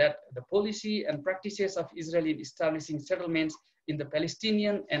 determined that the policy and practices of Israel in establishing settlements in the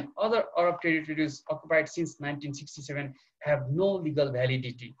Palestinian and other Arab territories occupied since 1967 have no legal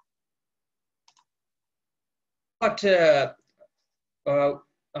validity. But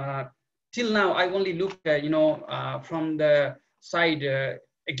till now, I only looked, from the side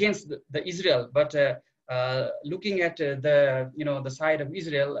against the Israel, but looking at the side of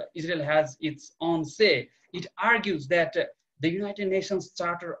Israel, Israel has its own say. It argues that the United Nations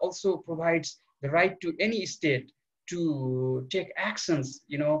Charter also provides the right to any state to take actions,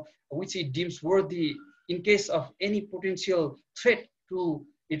 which it deems worthy in case of any potential threat to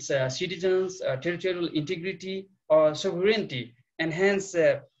its citizens, territorial integrity or sovereignty, and hence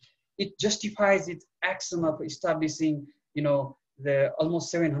it justifies its action of establishing, the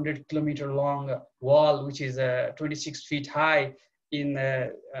almost 700-kilometer long wall, which is 26 feet high in,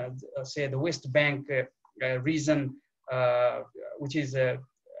 say, the West Bank region, which is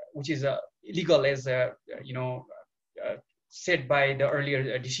illegal as, said by the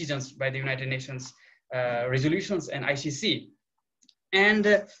earlier decisions by the United Nations resolutions and ICC. And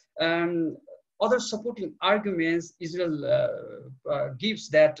other supporting arguments Israel gives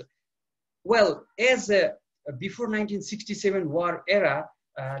that, well, as before 1967 war era,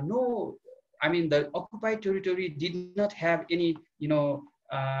 the occupied territory did not have any,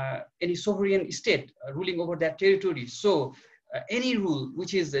 any sovereign state ruling over that territory. So any rule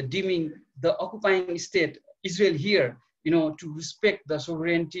which is deeming the occupying state, Israel here, to respect the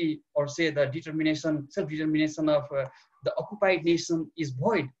sovereignty or say the determination, self-determination of the occupied nation is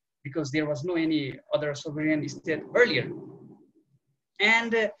void because there was no any other sovereign state earlier.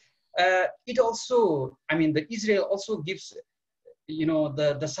 And it also, the Israel also gives,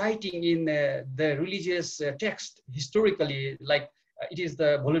 the citing in the religious text historically, like it is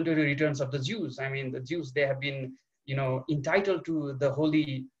the voluntary returns of the Jews. The Jews, they have been, entitled to the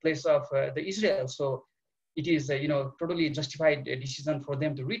holy place of the Israel. So it is totally justified decision for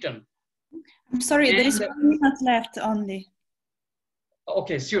them to return. I'm sorry, and, there is 1 minute left only.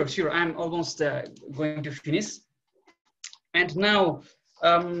 Okay, sure. I'm almost going to finish. And now,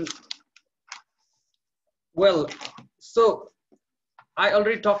 well, so I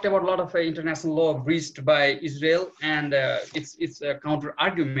already talked about a lot of international law breached by Israel and its counter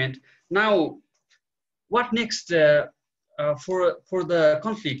argument. Now, what next for the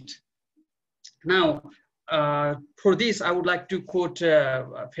conflict? Now, for this, I would like to quote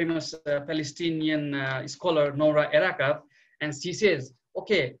a famous Palestinian scholar, Nora Erakat, and she says,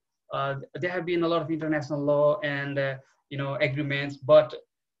 okay, there have been a lot of international law and agreements, but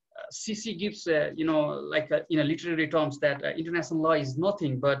CC gives, in a literary terms, that international law is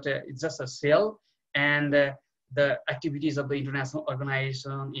nothing, but it's just a shell, and the activities of the international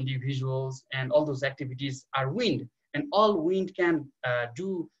organization, individuals, and all those activities are wind, and all wind can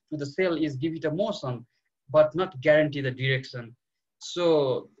do to the shell is give it a motion, but not guarantee the direction.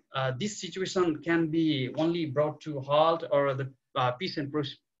 So this situation can be only brought to halt, or the peace and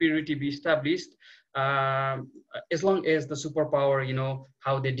prosperity be established as long as the superpower,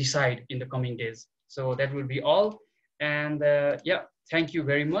 how they decide in the coming days. So that will be all. And yeah, thank you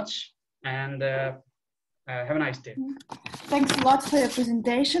very much. And have a nice day. Thanks a lot for your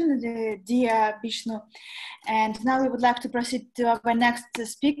presentation, dear Bishnu. And now we would like to proceed to our next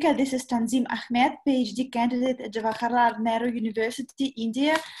speaker. This is Tanzeem Ahmed, PhD candidate at Jawaharlal Nehru University,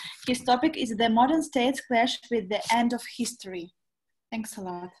 India. His topic is the modern states clash with the end of history. Thanks a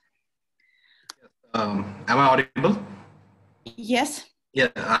lot. Am I audible? Yes.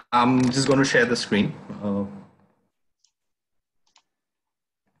 Yeah, I'm just going to share the screen.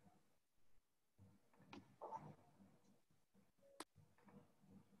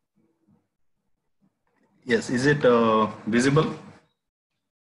 Yes, is it visible?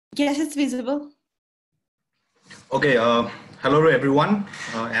 Yes, it's visible. Okay, hello to everyone,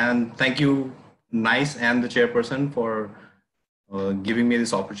 and thank you, NICE and the chairperson for giving me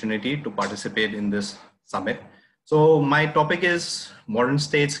this opportunity to participate in this summit. So my topic is modern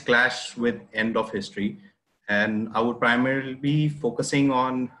states clash with end of history, and I would primarily be focusing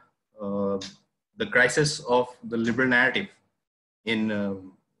on the crisis of the liberal narrative in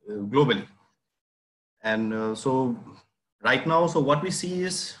globally. And so right now, so what we see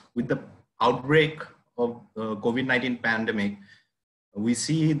is with the outbreak of COVID-19 pandemic, we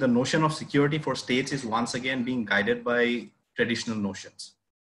see the notion of security for states is once again being guided by traditional notions,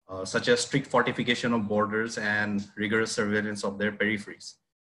 such as strict fortification of borders and rigorous surveillance of their peripheries.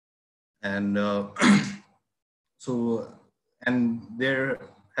 And and there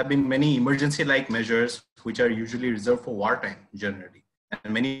have been many emergency-like measures which are usually reserved for wartime generally.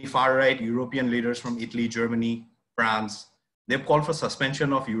 And many far-right European leaders from Italy, Germany, France, they've called for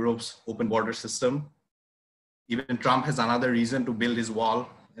suspension of Europe's open border system. Even Trump has another reason to build his wall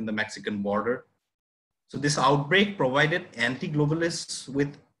in the Mexican border. So this outbreak provided anti-globalists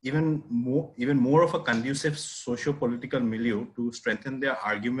with even more of a conducive socio-political milieu to strengthen their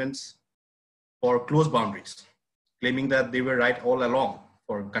arguments for close boundaries, claiming that they were right all along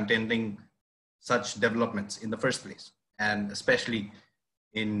for contending such developments in the first place, and especially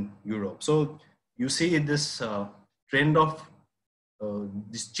in Europe. So you see this trend of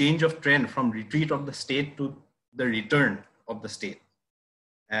this change of trend from retreat of the state to the return of the state.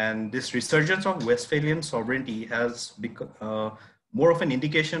 And this resurgence of Westphalian sovereignty has become more of an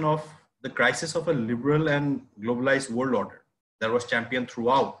indication of the crisis of a liberal and globalized world order that was championed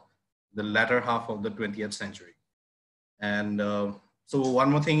throughout the latter half of the 20th century. And so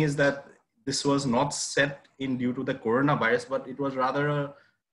one more thing is that this was not set in due to the coronavirus, but it was rather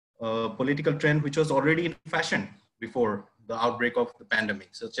a political trend which was already in fashion before the outbreak of the pandemic,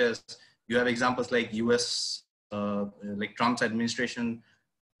 such as you have examples like US, like Trump's administration,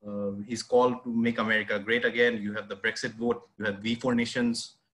 his call to make America great again. You have the Brexit vote, you have V4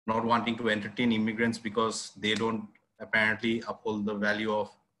 nations not wanting to entertain immigrants because they don't apparently uphold the value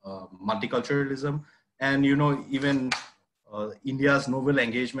of multiculturalism. And, even India's novel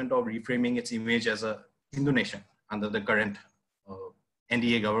engagement of reframing its image as a Hindu nation under the current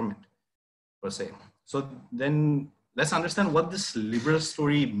NDA government, per se. So then let's understand what this liberal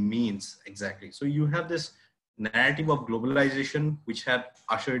story means exactly. So you have this narrative of globalization, which had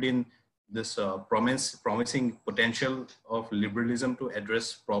ushered in this promising potential of liberalism to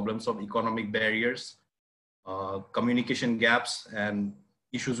address problems of economic barriers, communication gaps, and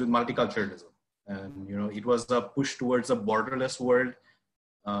issues with multiculturalism. And it was a push towards a borderless world,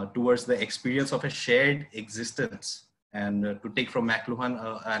 towards the experience of a shared existence, and to take from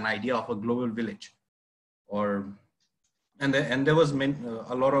McLuhan an idea of a global village. And there was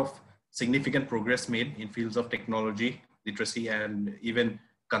a lot of significant progress made in fields of technology, literacy, and even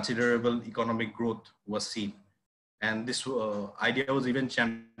considerable economic growth was seen. And this idea was even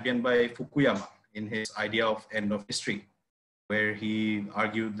championed by Fukuyama in his idea of end of history, where he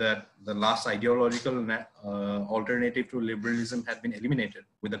argued that the last ideological alternative to liberalism had been eliminated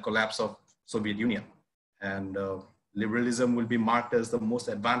with the collapse of Soviet Union. And liberalism will be marked as the most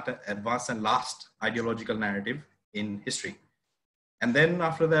advanced and last ideological narrative in history. And then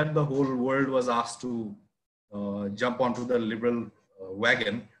after that, the whole world was asked to jump onto the liberal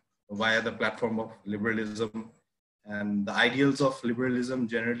wagon via the platform of liberalism. And the ideals of liberalism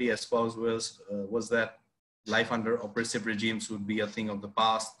generally espoused was that life under oppressive regimes would be a thing of the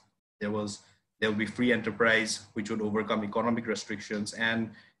past. There would be free enterprise, which would overcome economic restrictions,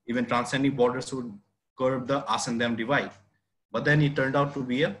 and even transcending borders would curb the us and them divide. But then it turned out to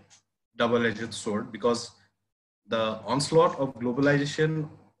be a double-edged sword, because the onslaught of globalization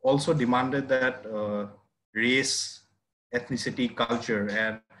also demanded that race, ethnicity, culture,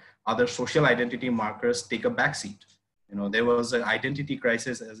 and other social identity markers take a backseat. You know, there was an identity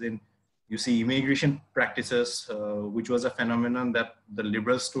crisis, as in, you see immigration practices, which was a phenomenon that the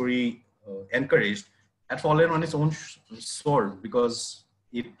liberal story encouraged, had fallen on its own sword, because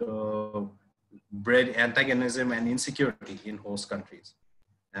it bred antagonism and insecurity in host countries.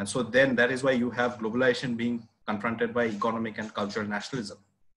 And so then that is why you have globalization being confronted by economic and cultural nationalism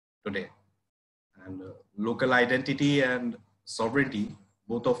today. And local identity and sovereignty,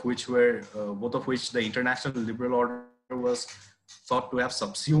 both of which the international liberal order was thought to have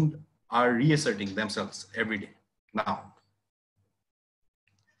subsumed, are reasserting themselves every day now.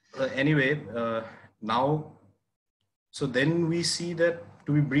 So then we see that,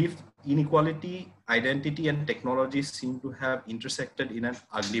 to be brief, inequality, identity, and technology seem to have intersected in an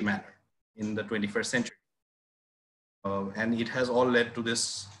ugly manner in the 21st century. And it has all led to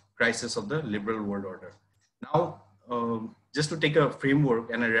this crisis of the liberal world order. Now, just to take a framework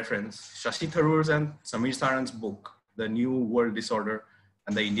and a reference, Shashi Tharoor's and Samir Saran's book, The New World Disorder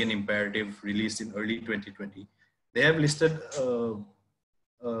and the Indian Imperative, released in early 2020, they have listed,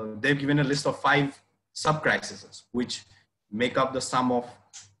 they've given a list of 5 sub-crises, which make up the sum of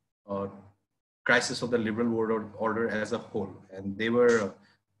crisis of the liberal world order as a whole. And they are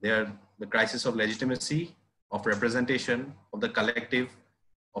the crisis of legitimacy, of representation, of the collective,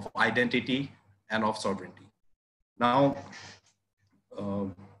 of identity, and of sovereignty. Now,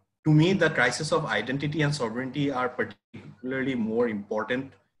 to me, the crisis of identity and sovereignty are particularly more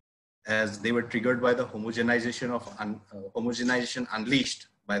important, as they were triggered by the homogenization unleashed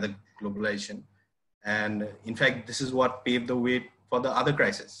by the globalization. And in fact, this is what paved the way for the other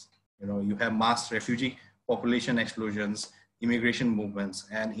crises. You know, you have mass refugee population explosions, immigration movements,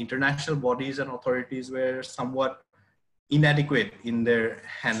 and international bodies and authorities were somewhat inadequate in their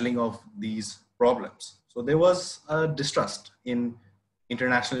handling of these problems. So there was a distrust in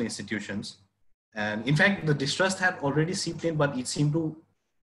international institutions. And in fact, the distrust had already seeped in, but it seemed to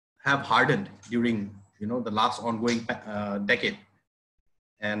have hardened during, you know, the last ongoing decade.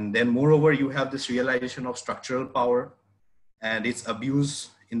 And then moreover, you have this realization of structural power and its abuse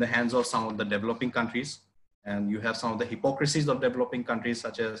in the hands of some of the developing countries. And you have some of the hypocrisies of developing countries,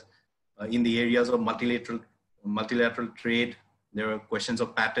 such as in the areas of multilateral trade. There are questions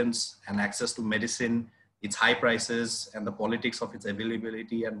of patents and access to medicine, its high prices, and the politics of its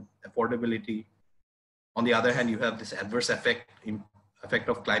availability and affordability. On the other hand, you have this adverse effect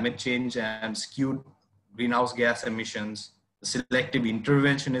of climate change and skewed greenhouse gas emissions, the selective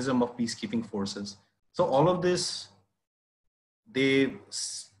interventionism of peacekeeping forces. So all of this, they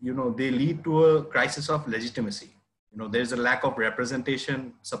lead to a crisis of legitimacy. You know, there's a lack of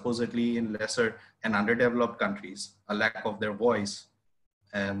representation, supposedly, in lesser and underdeveloped countries, a lack of their voice.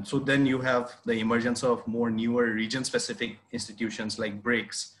 And so then you have the emergence of more newer region-specific institutions like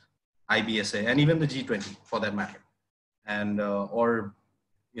BRICS, IBSA, and even the G20 for that matter. And, or,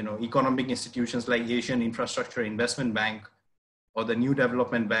 you know, economic institutions like Asian Infrastructure Investment Bank or the New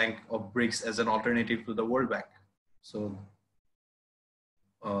Development Bank of BRICS as an alternative to the World Bank. So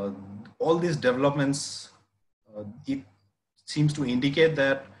all these developments, it seems to indicate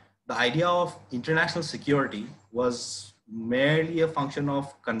that the idea of international security was merely a function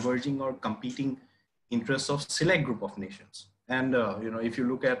of converging or competing interests of select group of nations. And you know, if you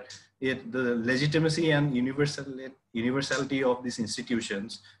look at it, the legitimacy and universality of these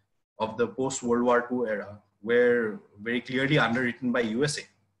institutions of the post-World War II era were very clearly underwritten by USA.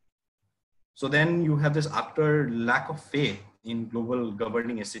 So then you have this utter lack of faith in global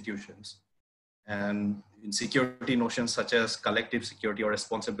governing institutions and in security notions such as collective security or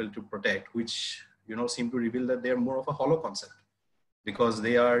responsibility to protect, which, you know, seem to reveal that they're more of a hollow concept. because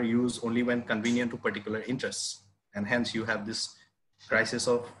they are used only when convenient to particular interests. And hence you have this crisis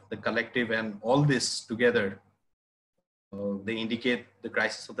of the collective, and all this together, they indicate the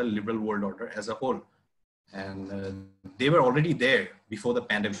crisis of the liberal world order as a whole. And they were already there before the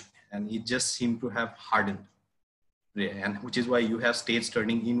pandemic, and it just seemed to have hardened. And which is why you have states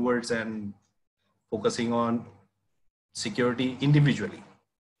turning inwards and focusing on security individually.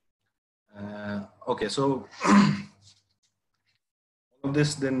 Okay, so all of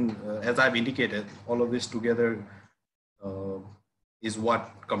this then, as I've indicated, all of this together is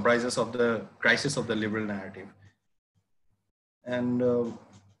what comprises of the crisis of the liberal narrative. And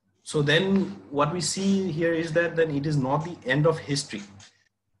so then what we see here is that then it is not the end of history.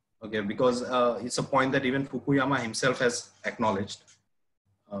 Okay, because it's a point that even Fukuyama himself has acknowledged,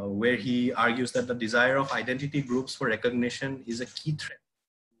 where he argues that the desire of identity groups for recognition is a key threat,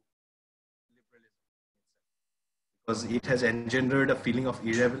 because it has engendered a feeling of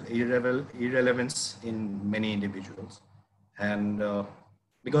irrelevance in many individuals. And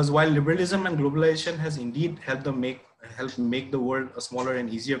because while liberalism and globalization has indeed helped make the world a smaller and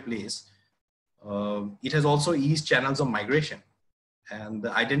easier place, it has also eased channels of migration, and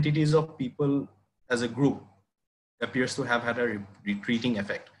the identities of people as a group appears to have had a retreating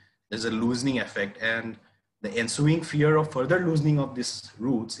effect. There's a loosening effect, and the ensuing fear of further loosening of these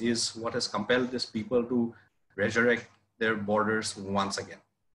roots is what has compelled these people to resurrect their borders once again.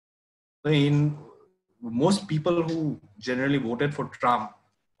 So in most people who generally voted for Trump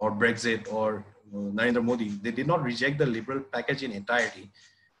or Brexit or Narendra Modi, they did not reject the liberal package in entirety.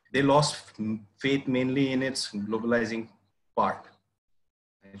 They lost faith mainly in its globalizing part,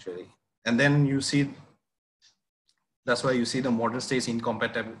 actually. And then you see, that's why you see the modern state's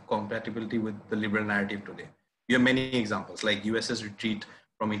incompatibility with the liberal narrative today. You have many examples, like US's retreat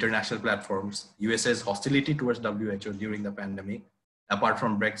from international platforms, US's hostility towards WHO during the pandemic. Apart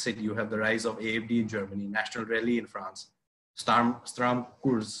from Brexit, you have the rise of AfD in Germany, National Rally in France,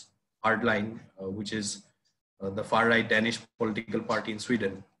 Stramkurs hardline, which is the far-right Danish political party in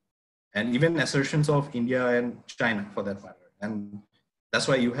Sweden, and even assertions of India and China for that matter. And that's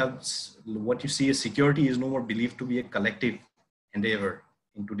why you have what you see as security is no more believed to be a collective endeavor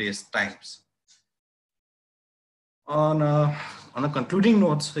in today's times. On a concluding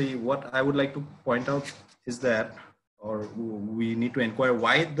note, what I would like to point out is that, or we need to inquire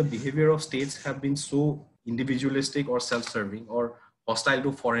why the behavior of states have been so individualistic or self-serving or hostile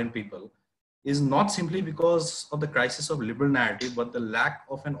to foreign people is not simply because of the crisis of liberal narrative, but the lack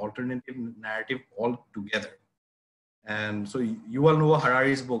of an alternative narrative altogether. And so you all know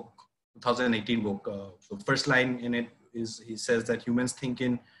Harari's book, 2018 book. The first line in it is, he says that humans think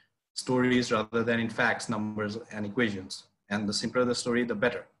in stories rather than in facts, numbers, and equations. And the simpler the story, the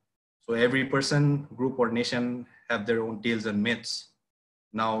better. So every person, group, or nation have their own tales and myths.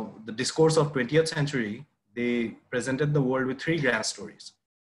 Now, the discourse of 20th century, they presented the world with three grand stories: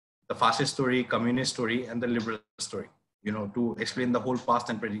 the fascist story, communist story, and the liberal story, to explain the whole past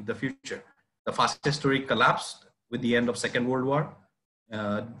and predict the future. The fascist story collapsed with the end of Second World War.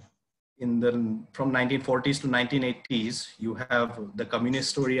 From 1940s to 1980s, you have the communist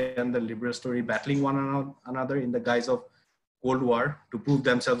story and the liberal story battling one another in the guise of Cold War to prove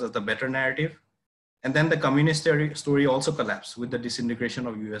themselves as the better narrative. And then the communist story also collapsed with the disintegration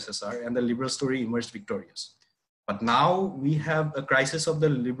of USSR, and the liberal story emerged victorious. But now we have a crisis of the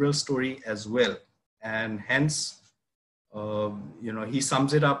liberal story as well. And hence, he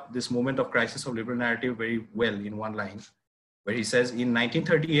sums it up, this moment of crisis of liberal narrative, very well in one line, where he says, in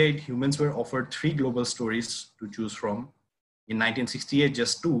 1938, humans were offered three global stories to choose from. In 1968,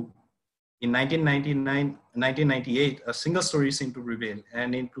 just two. In 1998, a single story seemed to prevail.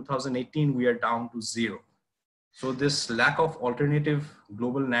 And in 2018, we are down to zero. So this lack of alternative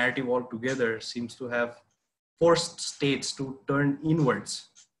global narrative altogether seems to have forced states to turn inwards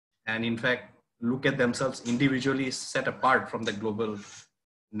and in fact look at themselves individually, set apart from the global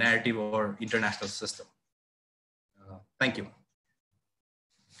narrative or international system. Thank you.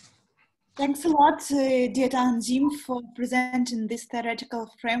 Thanks a lot, dear Tanzeem, for presenting this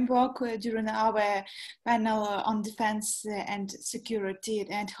theoretical framework during our panel on defense and security,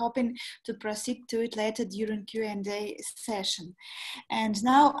 and hoping to proceed to it later during Q&A session. And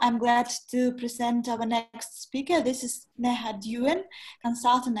now I'm glad to present our next speaker. This is Nath,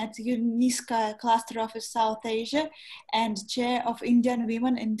 consultant at UNESCO Cluster Office South Asia and chair of Indian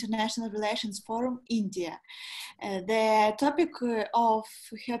Women International Relations Forum, India. The topic of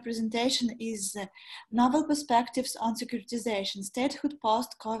her presentation is novel perspectives on securitization, statehood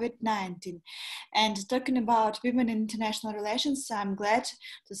post-COVID-19. And talking about women in international relations, I'm glad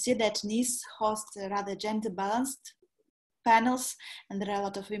to see that NIS hosts a rather gender-balanced panels, and there are a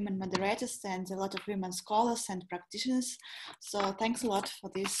lot of women moderators and a lot of women scholars and practitioners. So thanks a lot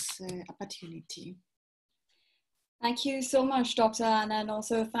for this opportunity. Thank you so much, Dr. Anna, and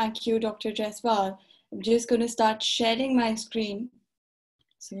also thank you, Dr. Jaiswal. I'm just going to start sharing my screen.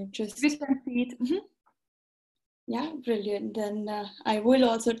 So just... We can see it. Mm-hmm. Yeah, brilliant. And I will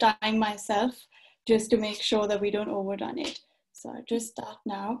also time myself just to make sure that we don't overrun it. So I'll just start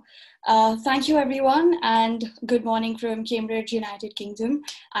now. Thank you, everyone, and good morning from Cambridge, United Kingdom.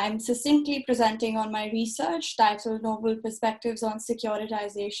 I'm succinctly presenting on my research titled Novel Perspectives on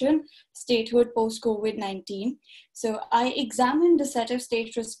Securitization, Statehood Post-COVID-19. So I examined a set of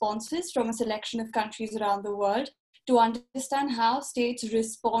state responses from a selection of countries around the world to understand how states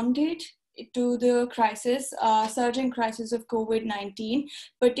responded to the crisis, surging crisis of COVID-19,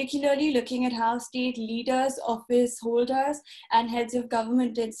 particularly looking at how state leaders, office holders, and heads of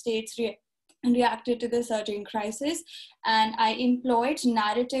government in states reacted to the surging crisis. And I employed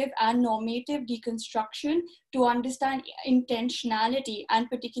narrative and normative deconstruction to understand intentionality, and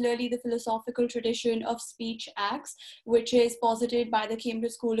particularly the philosophical tradition of speech acts, which is posited by the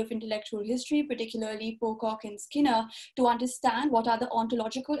Cambridge School of Intellectual History, particularly Pocock and Skinner, to understand what are the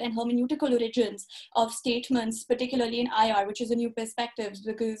ontological and hermeneutical origins of statements, particularly in IR, which is a new perspective,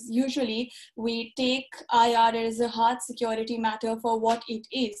 because usually we take IR as a hard security matter for what it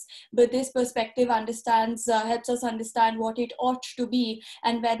is, but this perspective understands, helps us understand what it ought to be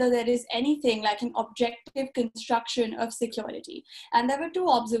and whether there is anything like an objective construction of security. And there were two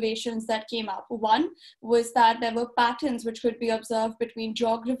observations that came up. One was that there were patterns which could be observed between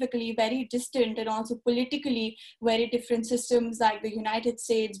geographically very distant and also politically very different systems like the United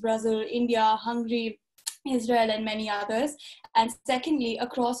States, Brazil, India, Hungary, Israel, and many others. And secondly,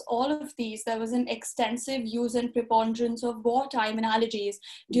 across all of these, there was an extensive use and preponderance of wartime analogies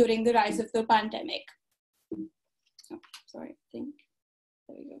during the rise of the pandemic. Oh, sorry, I think,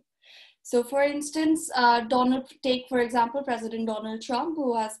 there we go. So for instance, take for example, President Donald Trump,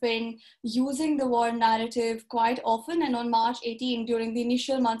 who has been using the war narrative quite often, and on March 18, during the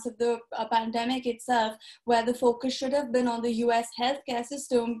initial months of the pandemic itself, where the focus should have been on the US healthcare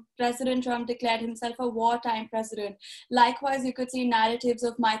system, President Trump declared himself a wartime president. Likewise, you could see narratives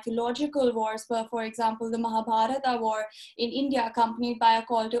of mythological wars, for example, the Mahabharata war in India, accompanied by a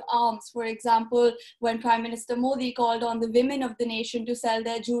call to arms. For example, when Prime Minister Modi called on the women of the nation to sell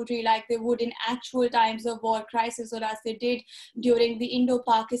their jewelry like they would in actual times of war crisis, or as they did during the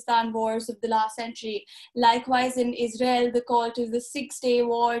Indo-Pakistan wars of the last century. Likewise, in Israel, the call to the 6-day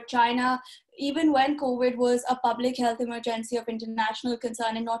war. China, even when COVID was a public health emergency of international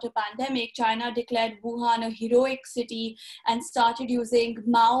concern and not a pandemic, China declared Wuhan a heroic city and started using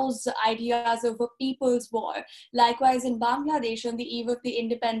Mao's ideas of a people's war. Likewise, in Bangladesh, on the eve of the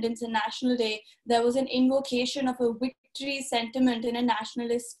Independence and National Day, there was an invocation of a victory sentiment in a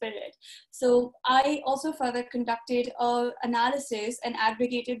nationalist spirit. So I also further conducted an analysis and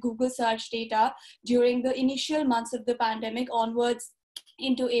aggregated Google search data during the initial months of the pandemic onwards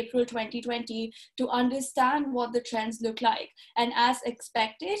into April 2020 to understand what the trends look like. And as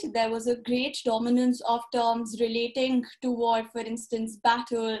expected, there was a great dominance of terms relating to war, for instance,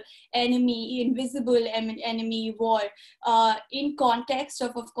 battle, enemy, invisible enemy, war, in context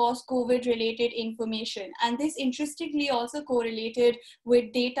of course, COVID-related information. And this interestingly also correlated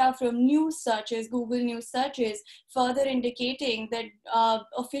with data from news searches, Google News searches, further indicating that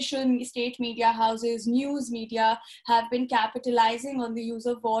official state media houses, news media, have been capitalizing on the use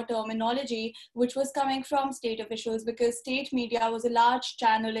of war terminology, which was coming from state officials, because state media was a large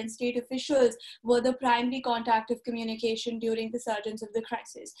channel and state officials were the primary contact of communication during the surgence of the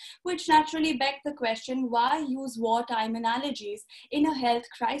crisis, which naturally begged the question, why use wartime analogies in a health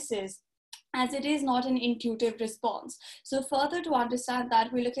crisis, as it is not an intuitive response. So further to understand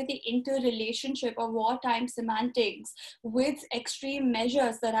that, we look at the interrelationship of wartime semantics with extreme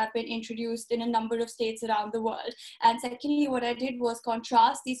measures that have been introduced in a number of states around the world. And secondly, what I did was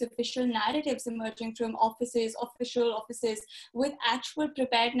contrast these official narratives emerging from official offices, with actual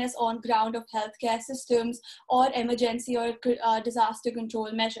preparedness on ground of healthcare systems or emergency or disaster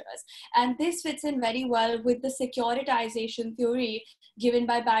control measures. And this fits in very well with the securitization theory given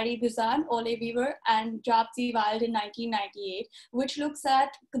by Barry Buzan, Ole Weaver, and Japzi Wild in 1998, which looks at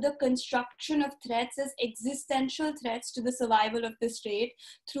the construction of threats as existential threats to the survival of the state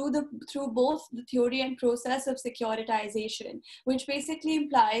through both the theory and process of securitization, which basically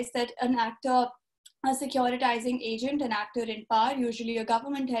implies that an actor, a securitizing agent, an actor in power, usually a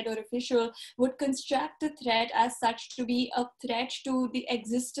government head or official, would construct the threat as such to be a threat to the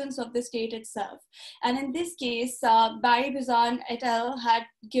existence of the state itself. And in this case, Barry Buzan et al. Had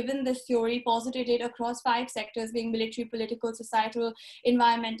given this theory, posited it across 5 sectors, being military, political, societal,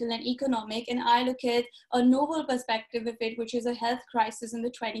 environmental, and economic. And I look at a novel perspective of it, which is a health crisis in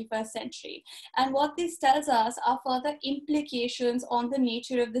the 21st century. And what this tells us are further implications on the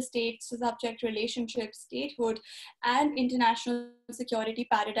nature of the state-subject relationship, statehood, and international security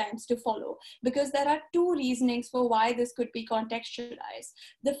paradigms to follow, because there are 2 reasonings for why this could be contextualized.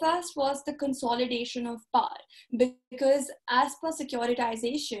 The first was the consolidation of power, because as per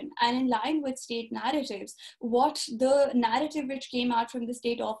securitization and in line with state narratives, what the narrative which came out from the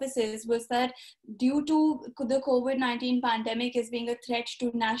state offices was that due to the COVID-19 pandemic as being a threat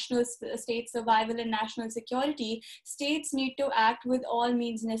to national state survival and national security, states need to act with all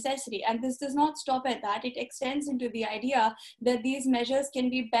means necessary. And this does not stop at that. It extends into the idea that these measures can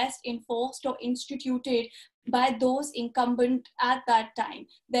be best enforced or instituted by those incumbent at that time,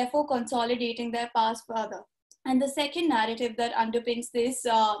 therefore consolidating their powers further. And the second narrative that underpins this,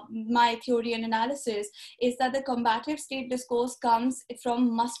 my theory and analysis, is that the combative state discourse comes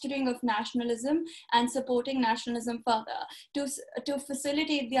from mustering of nationalism and supporting nationalism further. To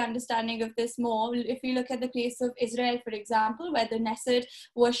facilitate the understanding of this more, if we look at the case of Israel, for example, where the Knesset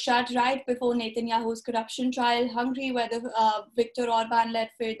was shut right before Netanyahu's corruption trial, Hungary, where the Viktor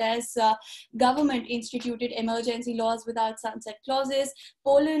Orban-led Fidesz government instituted emergency laws without sunset clauses,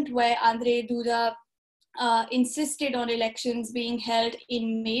 Poland, where Andrzej Duda insisted on elections being held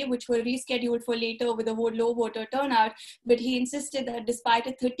in May, which were rescheduled for later with a low voter turnout. But he insisted that despite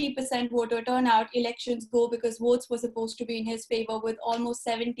a 30% voter turnout, elections go because votes were supposed to be in his favor with almost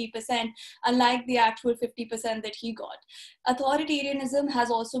 70%, unlike the actual 50% that he got. Authoritarianism has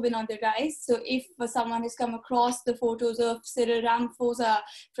also been on the rise. So if someone has come across the photos of Cyril Ramaphosa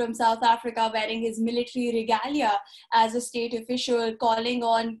from South Africa wearing his military regalia as a state official, calling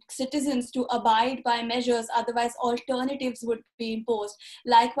on citizens to abide by measures, otherwise alternatives would be imposed.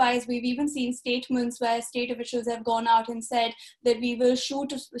 Likewise, we've even seen statements where state officials have gone out and said that we will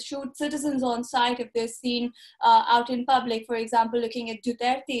shoot citizens on sight if they're seen out in public, for example, looking at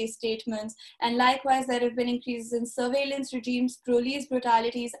Duterte's statements. And likewise, there have been increases in surveillance regimes, police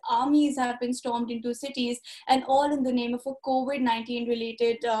brutalities, armies have been stormed into cities, and all in the name of a COVID-19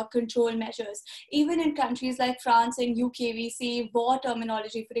 related control measures. Even in countries like France and UK, we see war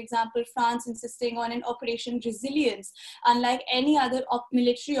terminology. For example, France insisting on an Operation Resilience, unlike any other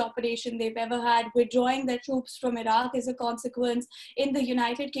military operation they've ever had, withdrawing their troops from Iraq as a consequence. In the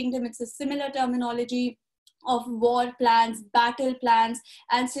United Kingdom, it's a similar terminology of war plans, battle plans,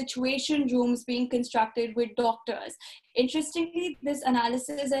 and situation rooms being constructed with doctors. Interestingly, this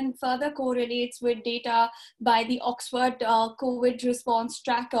analysis and further correlates with data by the Oxford COVID response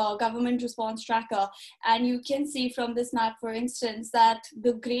tracker, government response tracker. And you can see from this map, for instance, that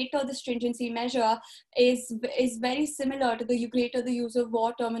the greater the stringency measure is very similar to the greater the use of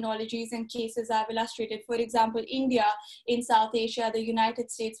war terminologies and cases I've illustrated. For example, India, in South Asia, the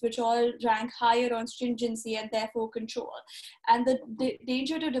United States, which all rank higher on stringency and therefore control. And the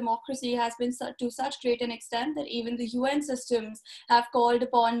danger to democracy has been to such great an extent that even the UN systems have called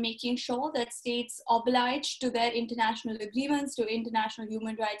upon making sure that states oblige to their international agreements, to international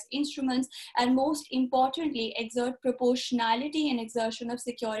human rights instruments, and most importantly, exert proportionality in exertion of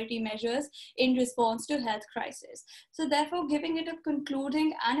security measures in response to health crisis. So therefore, giving it a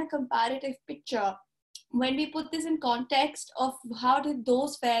concluding and a comparative picture, when we put this in context of how did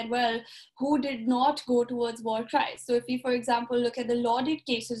those fare well who did not go towards war crimes. So if we, for example, look at the lauded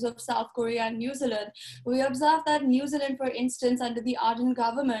cases of South Korea and New Zealand, we observe that New Zealand, for instance, under the Ardern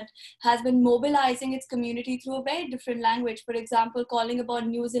government, has been mobilizing its community through a very different language. For example, calling upon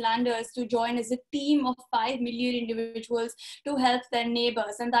New Zealanders to join as a team of 5 million individuals to help their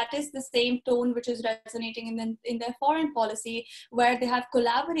neighbors. And that is the same tone which is resonating in their foreign policy, where they have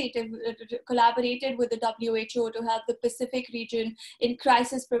collaborated with the WHO to help the Pacific region in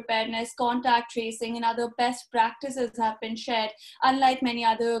crisis preparedness, contact tracing, and other best practices have been shared, unlike many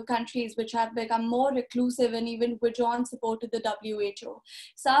other countries which have become more reclusive and even withdrawn support to the WHO.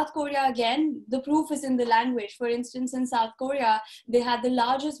 South Korea, again, the proof is in the language. For instance, in South Korea, they had the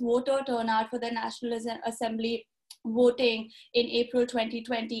largest voter turnout for their National Assembly voting in April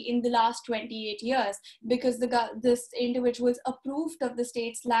 2020 in the last 28 years, because this individuals approved of the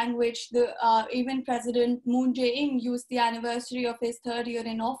state's language. Even President Moon Jae-in used the anniversary of his 3rd year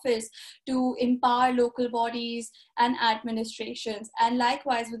in office to empower local bodies and administrations. And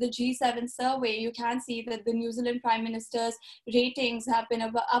likewise, with the G7 survey, you can see that the New Zealand Prime Minister's ratings have been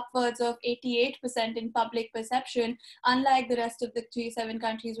upwards of 88% in public perception, unlike the rest of the G7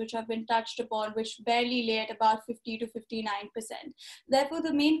 countries which have been touched upon, which barely lay at about 50 to 59%. Therefore,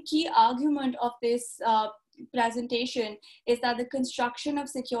 the main key argument of this presentation is that the construction of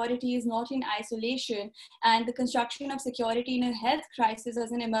security is not in isolation, and the construction of security in a health crisis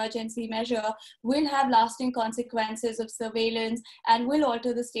as an emergency measure will have lasting consequences of surveillance and will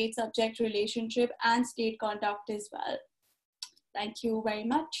alter the state-subject relationship and state conduct as well. Thank you very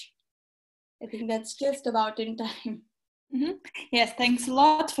much. I think that's just about in time. Mm-hmm. Yes, thanks a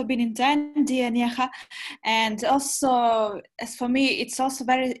lot for being in time, dear Neha. And also, as for me, it's also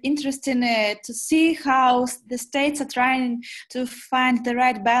very interesting to see how the states are trying to find the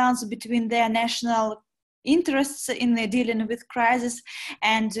right balance between their national interests in dealing with crisis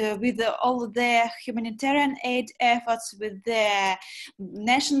and with all their humanitarian aid efforts, with their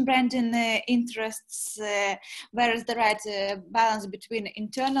nation branding interests, where is the right balance between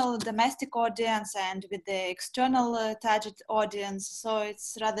internal domestic audience and with the external target audience. So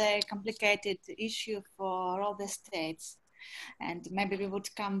it's rather a complicated issue for all the states. And maybe we would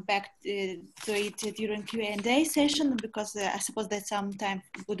come back to it during Q&A session, because I suppose that some time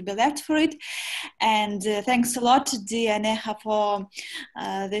would be left for it. And thanks a lot, dear Neha, for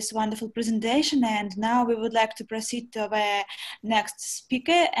this wonderful presentation. And now we would like to proceed to our next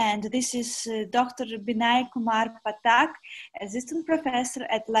speaker. And this is Dr. Binay Kumar Patak, Assistant Professor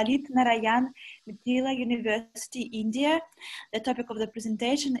at Lalit Narayan Mithila University, India. The topic of the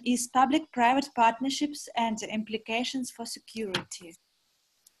presentation is Public-Private Partnerships and Implications for Security.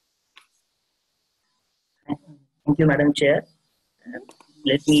 Thank you, Madam Chair.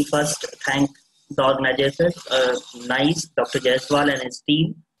 Let me first thank the organizers, NICE, Dr. Jaiswal and his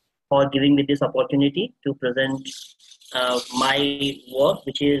team, for giving me this opportunity to present my work,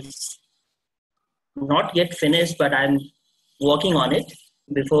 which is not yet finished, but I'm working on it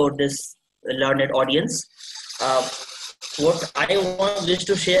before this learned audience. What I wish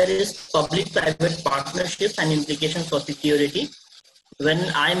to share is public-private partnerships and implications for security.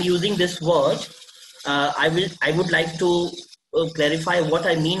 When I'm using this word, I would like to clarify what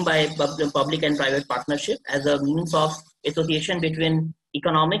I mean by public and private partnership as a means of association between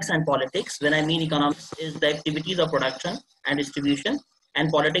economics and politics. When I mean economics is the activities of production and distribution, and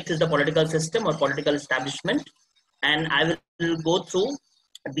politics is the political system or political establishment. And I will go through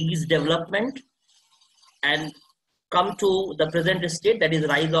these development and come to the present state, that is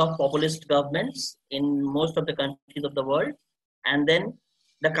rise of populist governments in most of the countries of the world. And then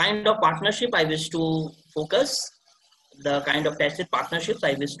the kind of partnership I wish to focus, the kind of tacit partnerships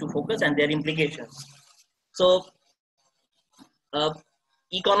I wish to focus and their implications. So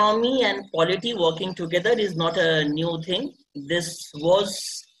economy and polity working together is not a new thing. This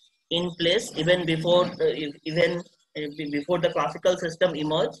was in place even before the classical system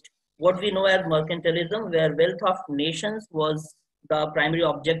emerged. What we know as mercantilism, where wealth of nations was the primary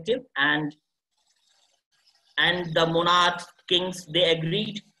objective, and the monarchs, kings, they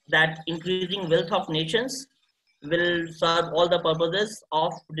agreed that increasing wealth of nations will serve all the purposes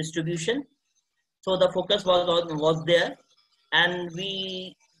of distribution. So the focus was there, and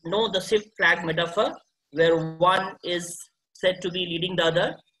we know the ship flag metaphor, where one is said to be leading the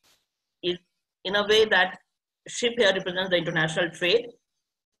other, is in a way that ship here represents the international trade.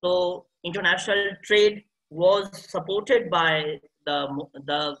 So international trade was supported by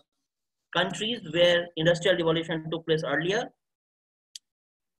the countries where industrial revolution took place earlier.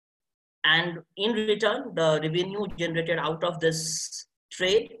 And in return, the revenue generated out of this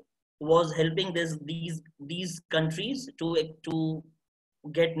trade was helping these countries to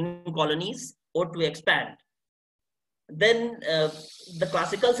get new colonies or to expand. Then the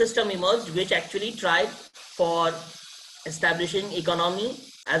classical system emerged, which actually tried for establishing economy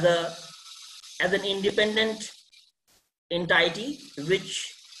as an independent entity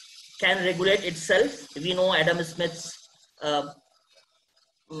which can regulate itself. We know Adam Smith's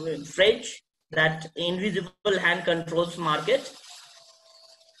phrase that invisible hand controls market.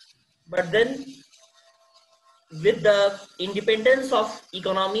 But then with the independence of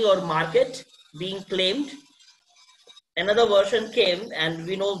economy or market being claimed, another version came, and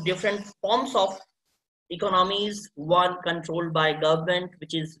we know different forms of economies. One controlled by government,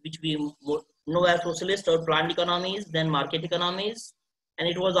 which we know as socialist or planned economies, then market economies. And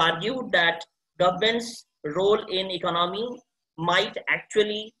it was argued that government's role in economy might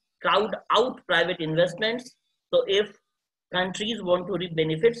actually crowd out private investments. So if countries want to reap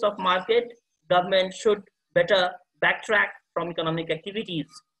benefits of market, government should better backtrack from economic activities.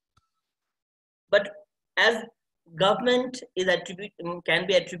 But as government is can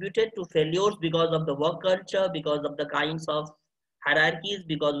be attributed to failures because of the work culture, because of the kinds of hierarchies,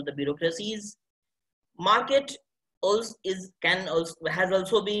 because of the bureaucracies, market has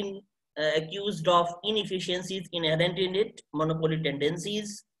also been accused of inefficiencies inherent in it, monopoly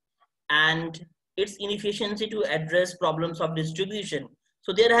tendencies, and its inefficiency to address problems of distribution.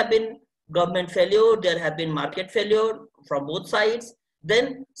 So there have been government failure, there have been market failure from both sides.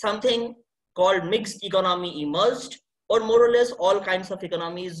 Then something called mixed economy emerged, or more or less all kinds of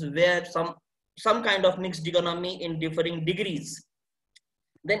economies where some kind of mixed economy in differing degrees.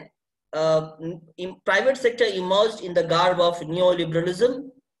 Then in private sector emerged in the garb of neoliberalism,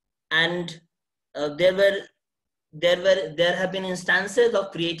 and there have been instances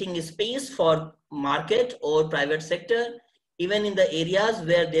of creating a space for market or private sector even in the areas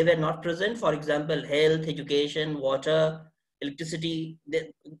where they were not present. For example, health, education, water, electricity.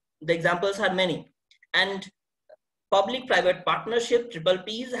 The examples are many. And public-private partnership, triple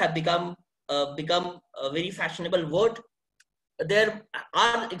Ps, have become a very fashionable word. There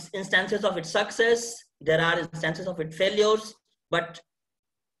are instances of its success, there are instances of its failures, but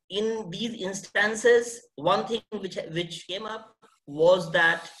in these instances, one thing which came up was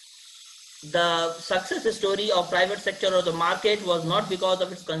that the success story of private sector or the market was not because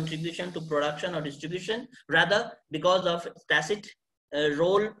of its contribution to production or distribution, rather because of its tacit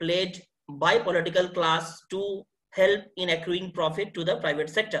role played by political class to help in accruing profit to the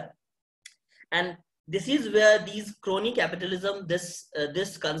private sector. And this is where these crony capitalism, this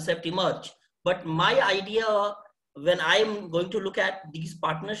concept emerged. But my idea, when I'm going to look at these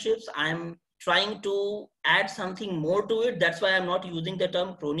partnerships, I'm trying to add something more to it. That's why I'm not using the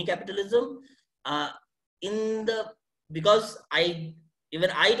term crony capitalism. Because I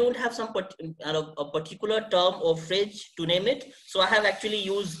don't have a particular term or phrase to name it. So I have actually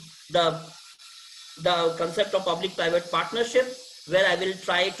used the concept of public-private partnership, where I will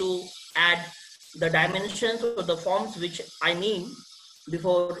try to add the dimensions or the forms which I mean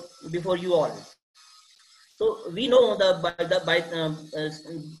before you all. So we know from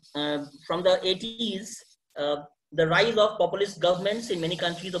the 80s, the rise of populist governments in many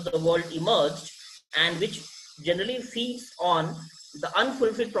countries of the world emerged, and which generally feeds on the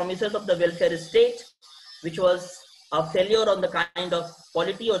unfulfilled promises of the welfare state, which was a failure on the kind of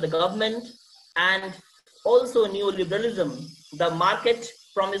polity or the government, and also neoliberalism, the market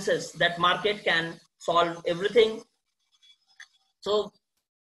promises that market can solve everything. So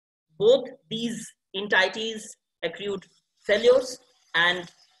both these entities accrued failures,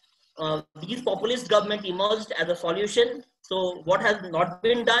 and these populist government emerged as a solution. So what has not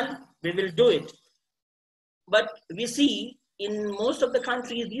been done, we will do it. But we see in most of the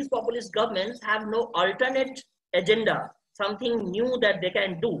countries, these populist governments have no alternate agenda, something new that they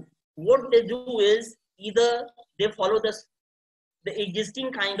can do. What they do is either they follow the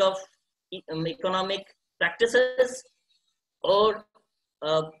existing kind of economic practices, or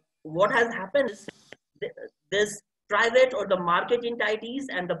what has happened is this private or the market entities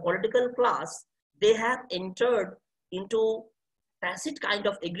and the political class, they have entered into tacit kind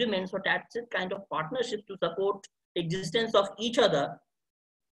of agreements or tacit kind of partnership to support existence of each other,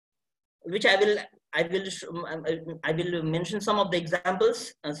 which I will mention some of the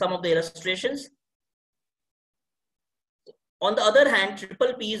examples and some of the illustrations. On the other hand,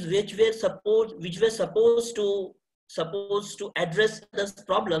 triple Ps, which were supposed to address this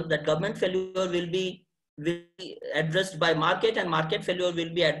problem, that government failure will be addressed by market and market failure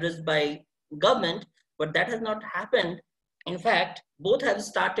will be addressed by government, but that has not happened. In fact, both have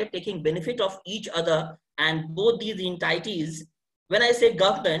started taking benefit of each other, and both these entities, when I say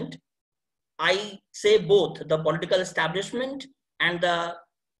government, I say both the political establishment and the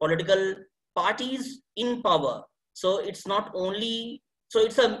political parties in power. So it's not only, so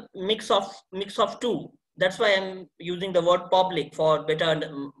it's a mix of two. That's why I'm using the word public for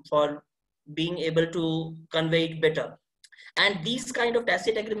being able to convey it better. And these kind of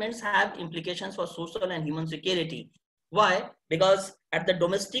tacit agreements have implications for social and human security. Why? Because at the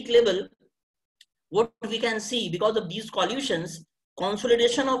domestic level, what we can see, because of these coalitions,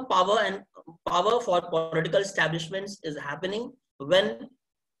 consolidation of power and power for political establishments is happening when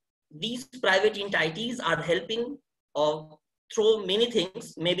these private entities are helping through many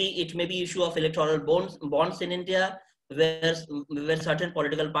things. Maybe it may be issue of electoral bonds in India, where certain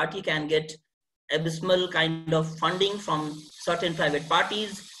political party can get abysmal kind of funding from certain private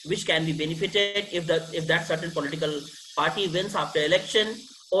parties, which can be benefited if that certain political party wins after election,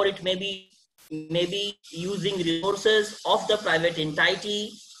 or it may be using resources of the private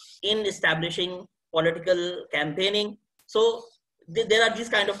entity in establishing political campaigning. So there are these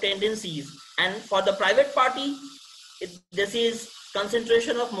kind of tendencies, and for the private party, this is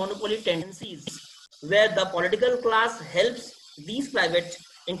concentration of monopoly tendencies, where the political class helps these private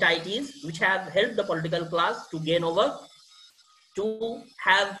entities, which have helped the political class to gain over, to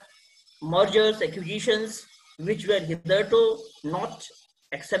have mergers, acquisitions, which were hitherto not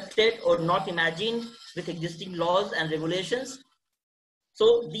accepted or not imagined with existing laws and regulations.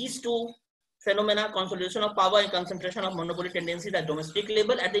 So these two phenomena, consolidation of power and concentration of monopoly tendencies at domestic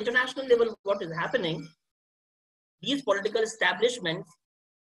level, at the international level, what is happening, these political establishments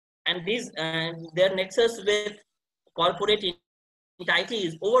and their nexus with corporate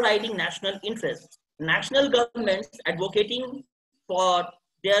entities overriding national interests. National governments advocating for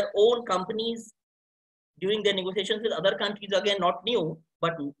their own companies during their negotiations with other countries, again, not new,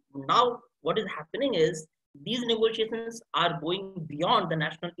 but now what is happening is these negotiations are going beyond the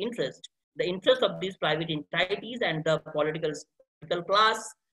national interest. The interest of these private entities and the political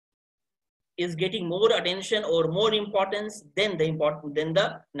class is getting more attention or more importance than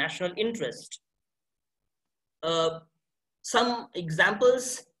the national interest. Some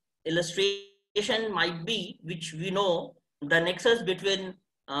examples, illustration might be, which we know, the nexus between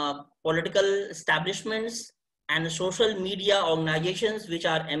political establishments and social media organizations, which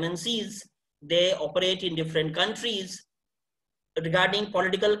are MNCs. They operate in different countries regarding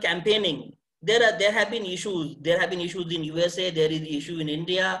political campaigning. There have been issues. There have been issues in USA. There is issue in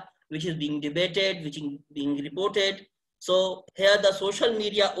India, which is being debated, which is being reported. So here the social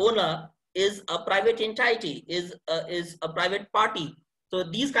media owner is a private entity, is a private party. So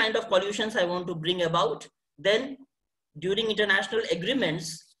these kind of collusions I want to bring about. Then during international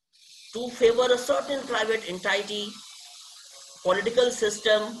agreements, to favor a certain private entity, political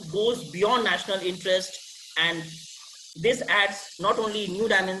system goes beyond national interest, and this adds not only new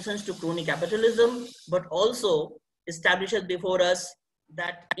dimensions to crony capitalism, but also establishes before us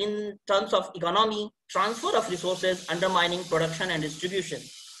that in terms of economy, transfer of resources undermining production and distribution.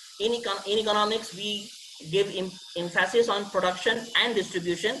 In economics, we give emphasis on production and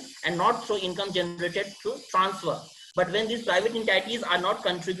distribution and not through income generated through transfer. But when these private entities are not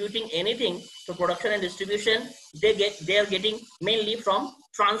contributing anything to production and distribution, they are getting mainly from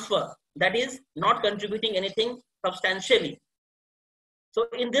transfer. That is not contributing anything substantially. So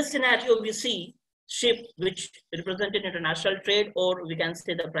in this scenario, we see ship which represented international trade, or we can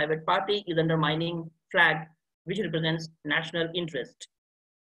say the private party is undermining flag which represents national interest.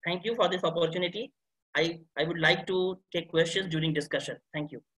 Thank you for this opportunity. I would like to take questions during discussion.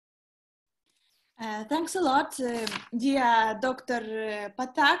 Thank you. Thanks a lot, dear Dr.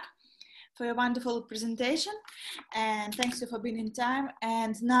 Patak, for your wonderful presentation, and thanks you for being in time.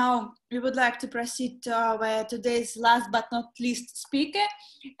 And now we would like to proceed to our today's last but not least speaker,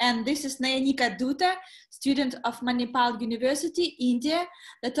 and this is Nayanika Dutta, student of Manipal University, India.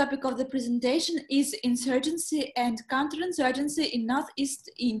 The topic of the presentation is insurgency and counterinsurgency in Northeast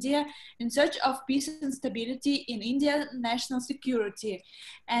India in search of peace and stability in Indian national security.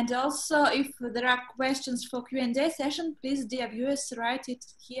 And also, if there are questions for Q&A session, please, dear viewers, write it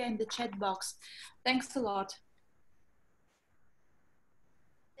here in the chat box. Thanks a lot.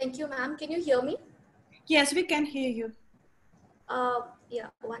 Thank you, ma'am. Can you hear me? Yes, we can hear you. Yeah,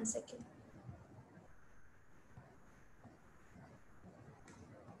 1 second.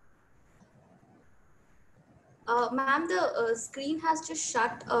 Ma'am, the screen has just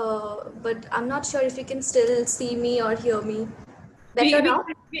shut, but I'm not sure if you can still see me or hear me. Better now?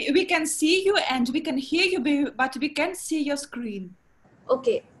 We can see you and we can hear you, but we can't see your screen.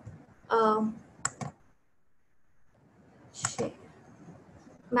 Okay. Ma'am,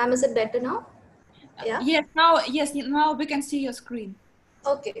 is it better now? Yeah. Yes, now we can see your screen.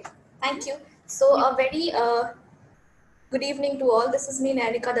 Okay, thank you. So a very good evening to all. This is me,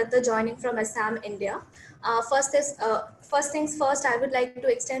 Nayanika Dutta, joining from Assam, India. First things first, I would like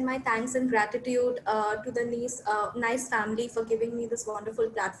to extend my thanks and gratitude to the nice family for giving me this wonderful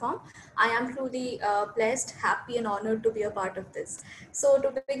platform. I am truly blessed, happy and honored to be a part of this. So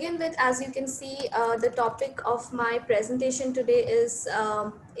to begin with, as you can see, the topic of my presentation today is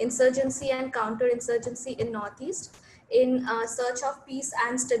insurgency and counterinsurgency in Northeast in search of peace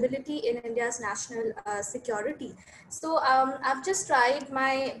and stability in India's national security. So I've just tried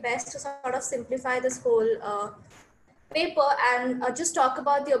my best to sort of simplify this whole paper and just talk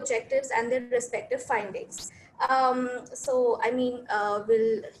about the objectives and their respective findings. So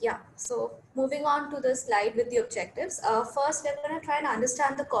moving on to the slide with the objectives. First, we're going to try and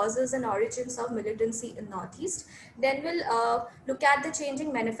understand the causes and origins of militancy in Northeast. Then we'll look at the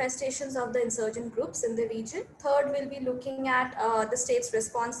changing manifestations of the insurgent groups in the region. Third, we'll be looking at the state's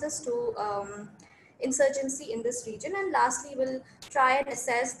responses to insurgency in this region. And lastly, we'll try and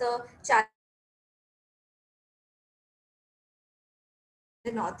assess the challenges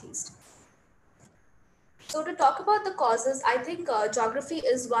in the Northeast. So to talk about the causes, I think geography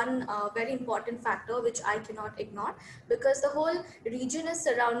is one very important factor which I cannot ignore, because the whole region is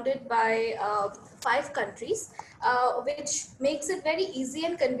surrounded by 5 countries, which makes it very easy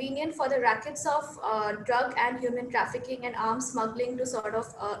and convenient for the rackets of drug and human trafficking and arms smuggling to sort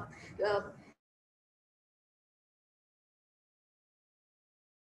of uh,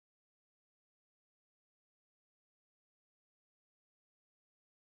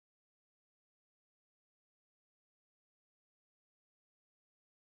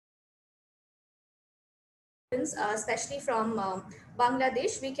 especially from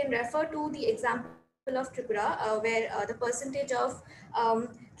Bangladesh. We can refer to the example of Tripura, where the percentage of um,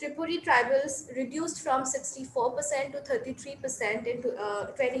 Tripuri tribals reduced from 64% to 33% in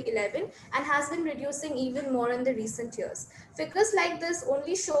 2011, and has been reducing even more in the recent years. Figures like this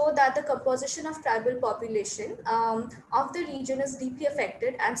only show that the composition of tribal population of the region is deeply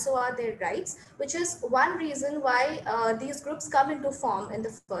affected, and so are their rights, which is one reason why these groups come into form in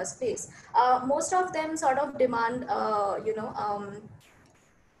the first place. Most of them sort of demand,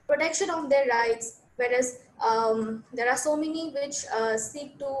 protection of their rights, whereas there are so many which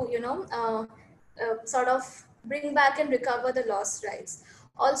seek to, sort of bring back and recover the lost rights.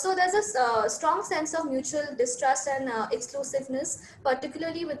 Also, there's a strong sense of mutual distrust and exclusiveness,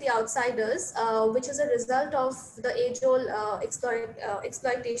 particularly with the outsiders, which is a result of the age-old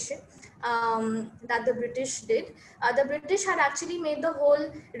exploitation that the British did. The British had actually made the whole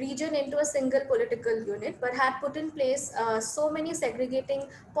region into a single political unit, but had put in place so many segregating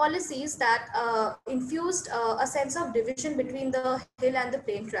policies that infused a sense of division between the hill and the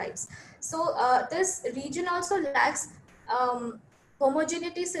plain tribes. So this region also lacks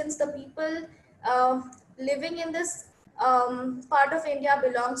homogeneity, since the people living in this part of India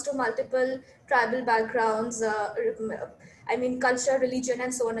belongs to multiple tribal backgrounds, I mean, culture, religion,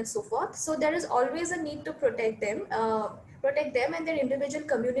 and so on and so forth. So there is always a need to protect them and their individual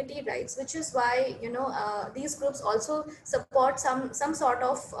community rights, which is why, these groups also support some sort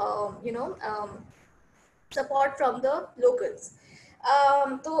of support from the locals.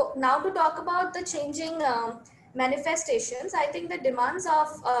 So now to talk about the changing manifestations, I think the demands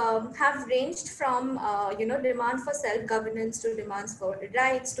of have ranged from demand for self-governance to demands for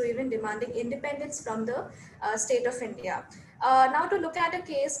rights to even demanding independence from the state of India. Now to look at a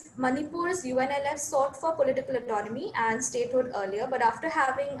case, Manipur's UNLF sought for political autonomy and statehood earlier, but after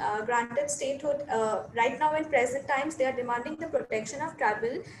having granted statehood, right now in present times, they are demanding the protection of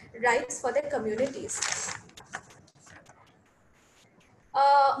tribal rights for their communities.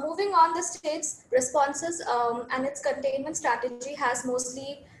 Moving on, the state's responses and its containment strategy has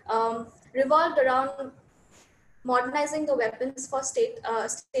mostly revolved around modernizing the weapons for state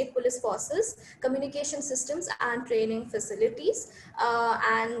police forces, communication systems, and training facilities.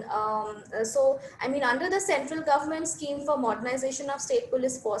 I mean, under the central government scheme for modernization of state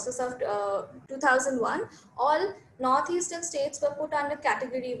police forces of 2001, all northeastern states were put under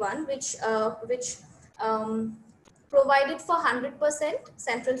category 1, which provided for 100%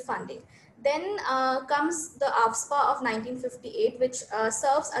 central funding. Then comes the AFSPA of 1958, which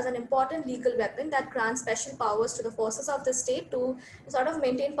serves as an important legal weapon that grants special powers to the forces of the state to sort of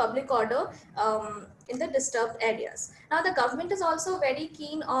maintain public order in the disturbed areas. Now, the government is also very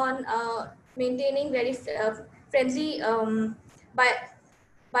keen on maintaining very friendly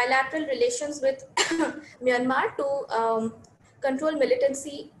bilateral relations with Myanmar to control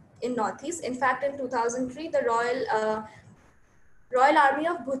militancy in Northeast. In fact, in 2003, the Royal Army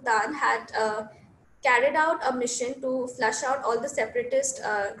of Bhutan had carried out a mission to flush out all the separatist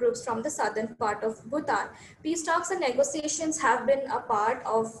groups from the southern part of Bhutan. Peace talks and negotiations have been a part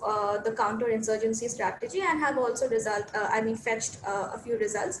of the counter-insurgency strategy and have also fetched a few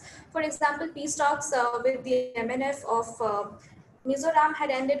results. For example, peace talks with the MNF of Mizoram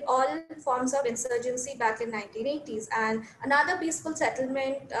had ended all forms of insurgency back in 1980s, and another peaceful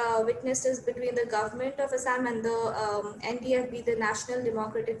settlement witnessed is between the government of Assam and the NDFB, the National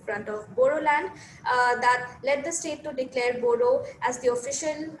Democratic Front of Bodoland, that led the state to declare Bodo as the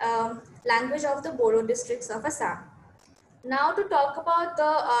official language of the Bodo districts of Assam. Now to talk about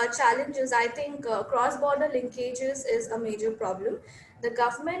the challenges, I think cross-border linkages is a major problem. The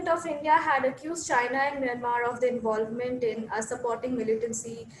government of India had accused China and Myanmar of the involvement in supporting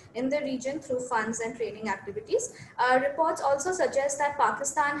militancy in the region through funds and training activities. Reports also suggest that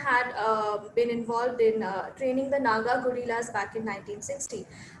Pakistan had been involved in training the Naga guerrillas back in 1960.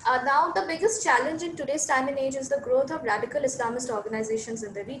 Now, the biggest challenge in today's time and age is the growth of radical Islamist organizations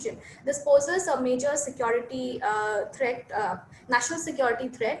in the region. This poses a major security threat, national security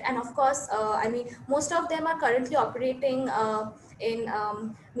threat, and of course, most of them are currently operating in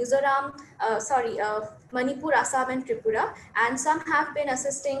Mizoram, Manipur, Assam, and Tripura, and some have been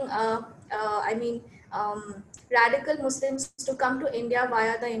assisting, radical Muslims to come to India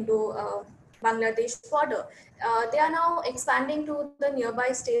via the Indo-Bangladesh border. They are now expanding to the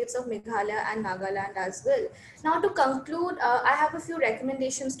nearby states of Meghalaya and Nagaland as well. Now, to conclude, I have a few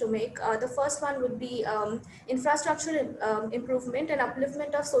recommendations to make. The first one would be infrastructure improvement and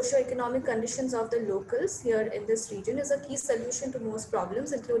upliftment of socio-economic conditions of the locals here in this region is a key solution to most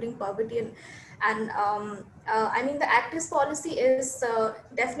problems, including poverty the Act's policy is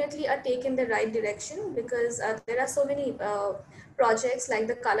definitely a take in the right direction, because there are so many projects like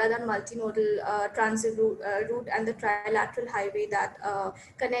the Kaladan multimodal transit route and the trilateral highway that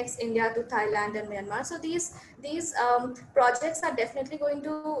connects India to Thailand and Myanmar. So these projects are definitely going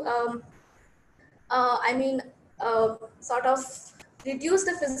to sort of reduce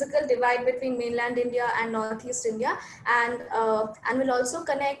the physical divide between mainland India and Northeast India, and will also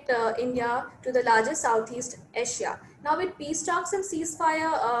connect India to the larger Southeast Asia. Now, with peace talks and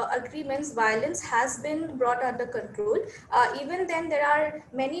ceasefire agreements, violence has been brought under control. Even then, there are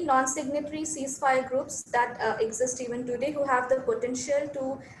many non-signatory ceasefire groups that exist even today who have the potential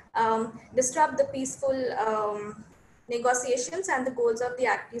to disrupt the peaceful negotiations and the goals of the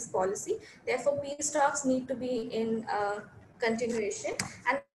Act's policy. Therefore, peace talks need to be in continuation,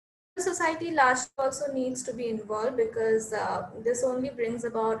 and society largely also needs to be involved, because this only brings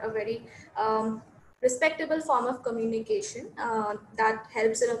about a very respectable form of communication that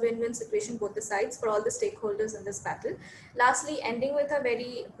helps in a win-win situation both the sides for all the stakeholders in this battle. Lastly, ending with a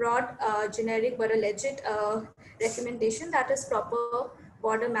very broad, generic but a legit recommendation, that is proper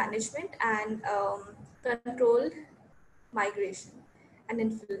border management and controlled migration and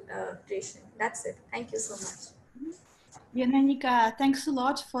infiltration. That's it. Thank you so much. Veronica, thanks a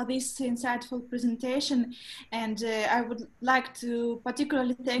lot for this insightful presentation, and I would like to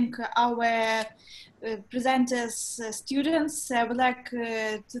particularly thank our presenters, students. I would like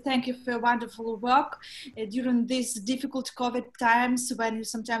to thank you for your wonderful work during these difficult COVID times when you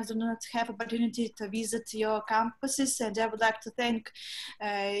sometimes do not have opportunity to visit your campuses, and I would like to thank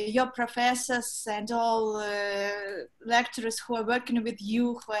your professors and all lecturers who are working with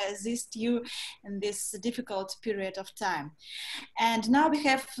you, who assist you in this difficult period of time. And now we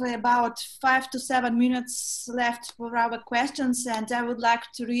have about 5 to 7 minutes left for our questions, and I would like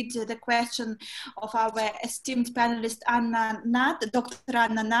to read the question of our esteemed panelist Nath, Dr.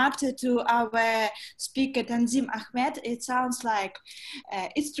 Nath, to our speaker Tanzeem Ahmed. It sounds like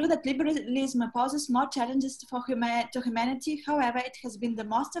it's true that liberalism poses more challenges to humanity. However, it has been the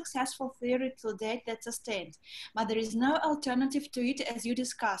most successful theory to date that sustained, but there is no alternative to it, as you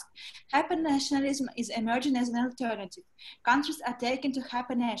discussed. Hypernationalism is emerging as an alternative. Countries are taken to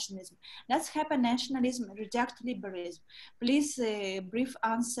hypernationalism. Does hypernationalism reject liberalism? Please, a brief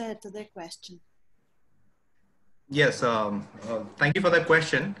answer to the question. Yes, thank you for that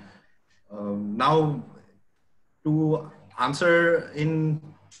question. Now, to answer in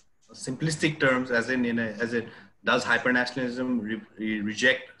simplistic terms, as it does hypernationalism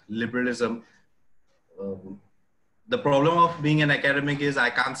reject liberalism? The problem of being an academic is I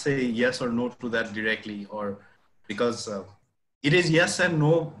can't say yes or no to that directly, or because it is yes and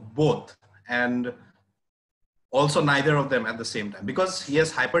no both, and also neither of them at the same time. Because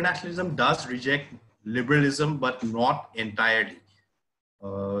yes, hypernationalism does reject liberalism, but not entirely.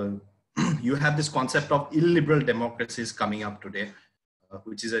 You have this concept of illiberal democracies coming up today,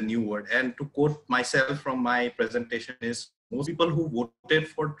 which is a new word. And to quote myself from my presentation is, most people who voted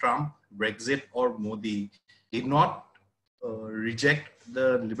for Trump, Brexit, or Modi did not reject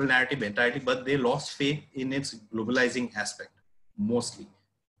the liberal narrative entirely, but they lost faith in its globalizing aspect, mostly,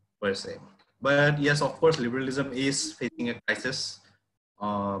 per se. But yes, of course, liberalism is facing a crisis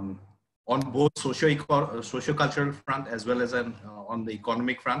on both socio-cultural front as well as on the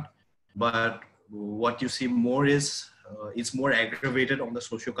economic front. But what you see more is it's more aggravated on the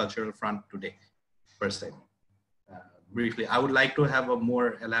socio-cultural front today, per se. Briefly, I would like to have a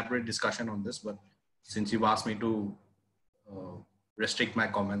more elaborate discussion on this, but since you've asked me to restrict my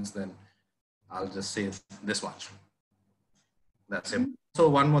comments, then I'll just say this much. That's it. So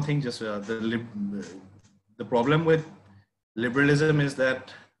one more thing, just the problem with liberalism is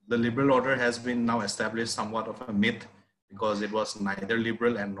that the liberal order has been now established somewhat of a myth, because it was neither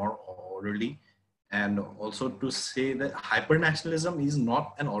liberal and nor orderly. And also to say that hypernationalism is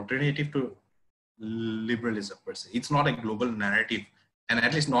not an alternative to liberalism per se. It's not a global narrative, and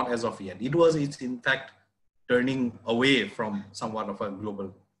at least not as of yet. It's in fact turning away from somewhat of a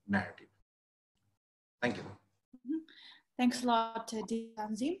global narrative. Thank you. Thanks a lot, dear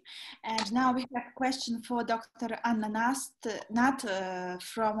Tanzeem. And now we have a question for Dr. Anna Nath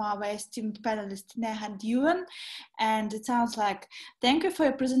from our esteemed panelist Nandan. And it sounds like, thank you for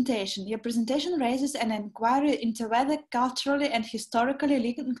your presentation. Your presentation raises an inquiry into whether culturally and historically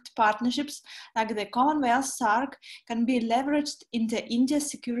linked partnerships like the Commonwealth SAARC can be leveraged into India's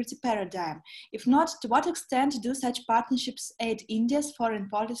security paradigm. If not, to what extent do such partnerships aid India's foreign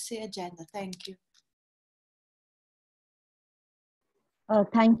policy agenda? Thank you.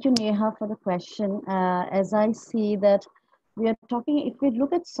 Thank you, Neha, for the question. As I see that we are talking, if we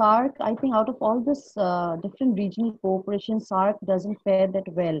look at SAARC, I think out of all this different regional cooperation, SAARC doesn't fare that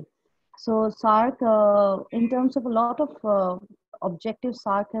well. So SAARC, in terms of a lot of objectives,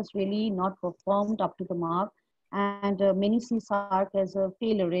 SAARC has really not performed up to the mark. And many see SAARC as a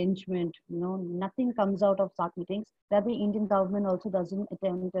failed arrangement. You know, nothing comes out of SAARC meetings. That the Indian government also doesn't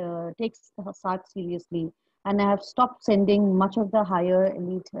takes the SAARC seriously, and have stopped sending much of the higher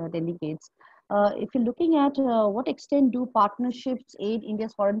elite delegates. If you're looking at what extent do partnerships aid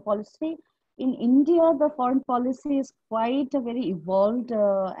India's foreign policy, in India, the foreign policy is quite a very evolved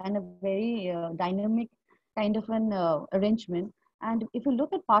and a very dynamic kind of an arrangement. And if you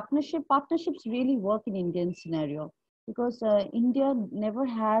look at partnerships really work in Indian scenario, because India never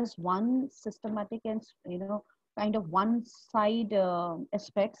has one systematic and, you know, kind of one side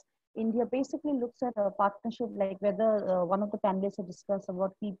aspects. India basically looks at a partnership, like whether one of the panelists have discussed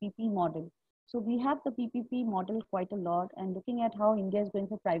about PPP model. So we have the PPP model quite a lot, and looking at how India is going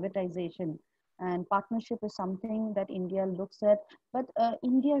for privatization, and partnership is something that India looks at. But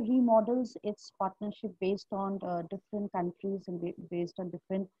India remodels its partnership based on different countries and based on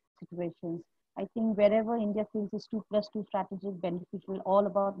different situations. I think wherever India feels is 2+2 strategic, beneficial, all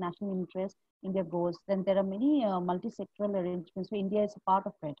about national interest, India goes. Then there are many multi-sectoral arrangements, so India is a part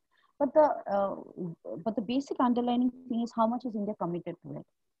of it. But the basic underlying thing is, how much is India committed to it?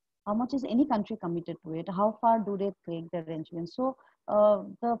 How much is any country committed to it? How far do they take the arrangements? So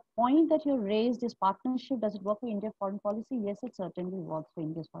the point that you raised is partnership. Does it work for India's foreign policy? Yes, it certainly works for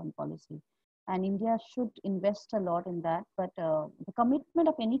India's foreign policy. And India should invest a lot in that. But the commitment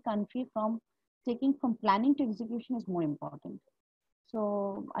of any country from planning to execution is more important.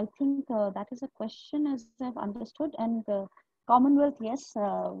 So I think that is a question as I've understood. And Commonwealth, yes,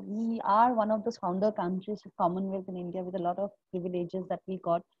 we are one of those founder countries of Commonwealth in India with a lot of privileges that we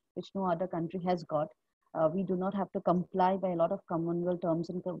got, which no other country has got. We do not have to comply by a lot of Commonwealth terms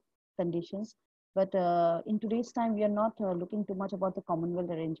and conditions. But in today's time, we are not looking too much about the Commonwealth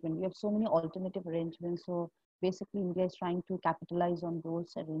arrangement. We have so many alternative arrangements. So basically, India is trying to capitalize on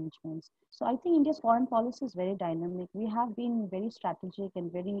those arrangements. So I think India's foreign policy is very dynamic. We have been very strategic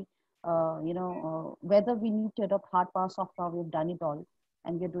and very, whether we need to adopt hard power, soft power, we've done it all,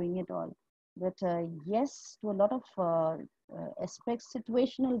 and we're doing it all. But yes, to a lot of aspects,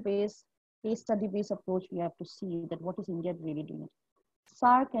 situational based, case study based approach, we have to see that what is India really doing.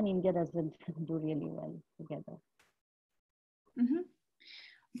 SAARC and India doesn't do really well together. Mm-hmm.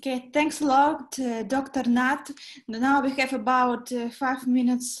 Okay, thanks a lot, Dr. Nath. Now we have about 5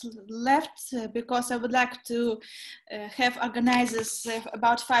 minutes left because I would like to have organizers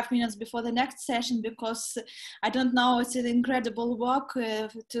about 5 minutes before the next session, because I don't know, it's an incredible work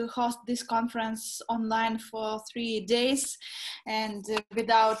to host this conference online for 3 days and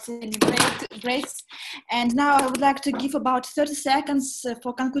without any breaks. And now I would like to give about 30 seconds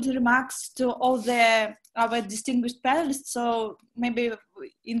for concluding remarks to all our distinguished panelists. So maybe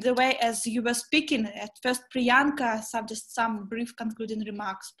in the way as you were speaking at first, Priyanka, just some brief concluding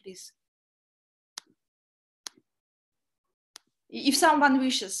remarks, please. If someone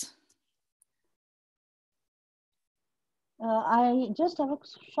wishes. I just have a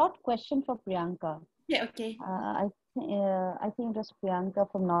short question for Priyanka. Yeah, okay. I think it was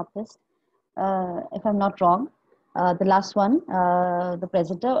Priyanka from Northeast, if I'm not wrong. The last one, the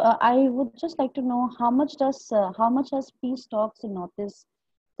presenter. I would just like to know how much has peace talks in Northeast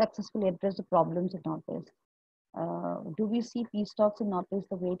successfully addressed the problems in Northeast? Do we see peace talks in Northeast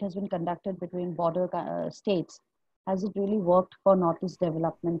the way it has been conducted between border states? Has it really worked for Northeast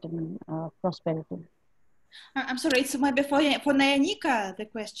development and prosperity? I'm sorry, it's maybe for Nayanika, the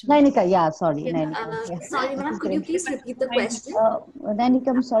question. Nayanika, yeah, sorry. Nayanika, yes. Sorry, ma'am, could you please repeat the question? Nayanika,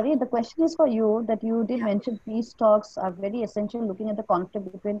 I'm sorry. The question is for you, that you did mention peace talks are very essential looking at the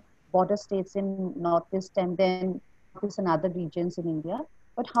conflict between border states in Northeast and then Northeast and other regions in India.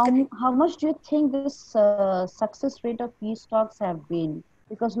 But how much do you think this success rate of peace talks have been?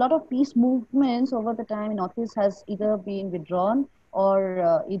 Because a lot of peace movements over the time in Northeast has either been withdrawn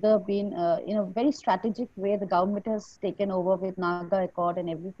or either been in a very strategic way, the government has taken over with Naga Accord and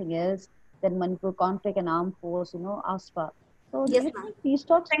everything else. then Manipur conflict and armed force, ASPA. So do Yes, you ma'am. think peace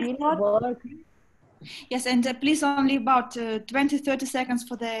talks Thanks really a lot. work? Yes, and please only about 20-30 seconds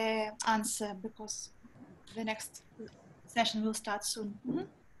for the answer, because the next session will start soon.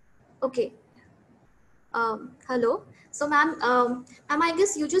 Okay. Hello. So, ma'am, I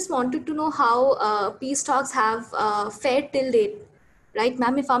guess you just wanted to know how peace talks have fared till date, right,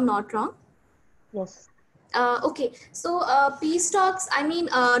 ma'am? If I'm not wrong. Yes. Okay, so peace talks, I mean,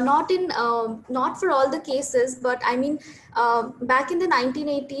 not for all the cases, but I mean, back in the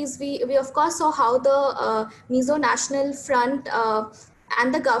 1980s, we of course saw how the Mizo National Front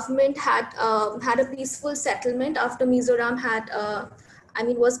and the government had a peaceful settlement after Mizoram had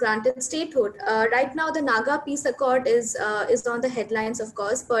was granted statehood. Right now, the Naga Peace Accord is on the headlines, of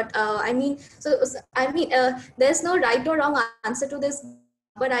course. But there's no right or wrong answer to this.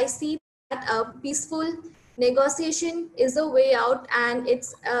 But I see that peaceful negotiation is a way out, and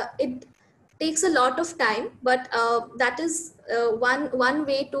it takes a lot of time. But that is one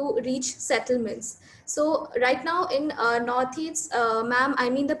way to reach settlements. So right now in Northeast, ma'am, I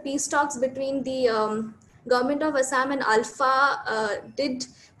mean the peace talks between the government of Assam and Alpha did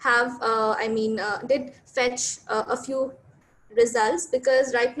have, did fetch a few results,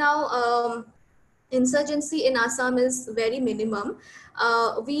 because right now insurgency in Assam is very minimum.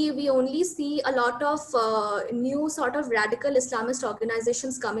 We only see a lot of new sort of radical Islamist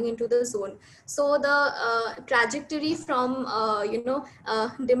organizations coming into the zone. So the trajectory from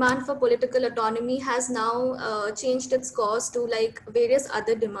demand for political autonomy has now changed its course to like various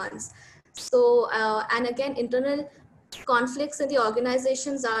other demands. So and again, internal conflicts in the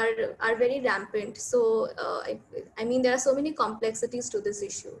organizations are very rampant. So I mean there are so many complexities to this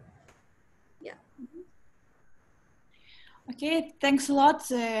issue. Yeah. Okay, thanks a lot.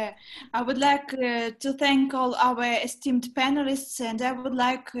 I would like to thank all our esteemed panelists, and I would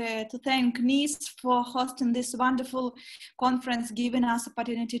like to thank Nath for hosting this wonderful conference, giving us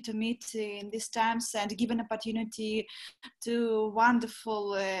opportunity to meet in these times, and giving opportunity to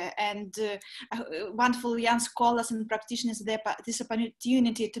wonderful wonderful young scholars and practitioners this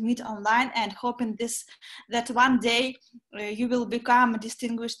opportunity to meet online, and hoping that one day you will become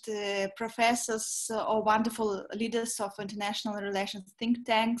distinguished professors or wonderful leaders of international relations think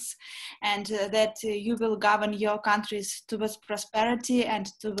tanks, and that you will govern your countries towards prosperity and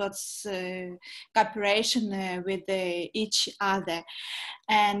towards cooperation with each other.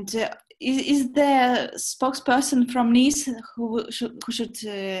 And is there a spokesperson from Nath who should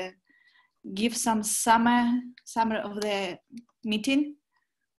give some summary of the meeting?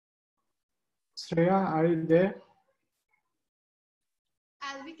 Shreya, are you there?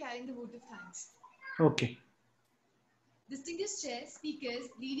 I'll be carrying the vote of thanks. Okay. Distinguished chair, speakers,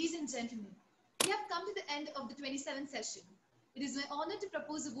 ladies and gentlemen, we have come to the end of the 27th session. It is my honor to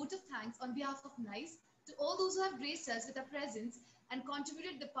propose a vote of thanks on behalf of NICE to all those who have graced us with their presence and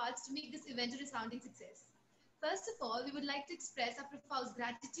contributed their parts to make this event a resounding success. First of all, we would like to express our profound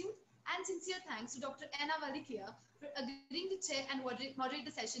gratitude and sincere thanks to Dr. Velikaya for agreeing to chair and moderate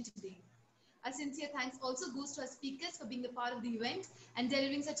the session today. Our sincere thanks also goes to our speakers for being a part of the event and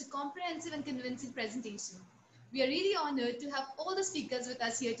delivering such a comprehensive and convincing presentation. We are really honored to have all the speakers with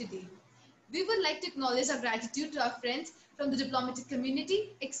us here today. We would like to acknowledge our gratitude to our friends from the diplomatic community,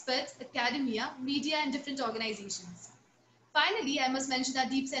 experts, academia, media, and different organizations. Finally, I must mention our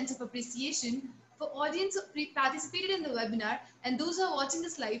deep sense of appreciation for audience who participated in the webinar and those who are watching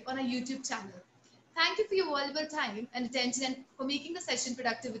this live on our YouTube channel. Thank you for your valuable time and attention and for making the session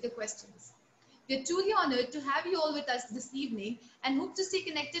productive with your questions. We are truly honored to have you all with us this evening and hope to stay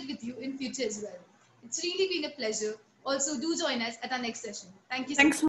connected with you in future as well. It's really been a pleasure. Also, do join us at our next session. Thank you so much.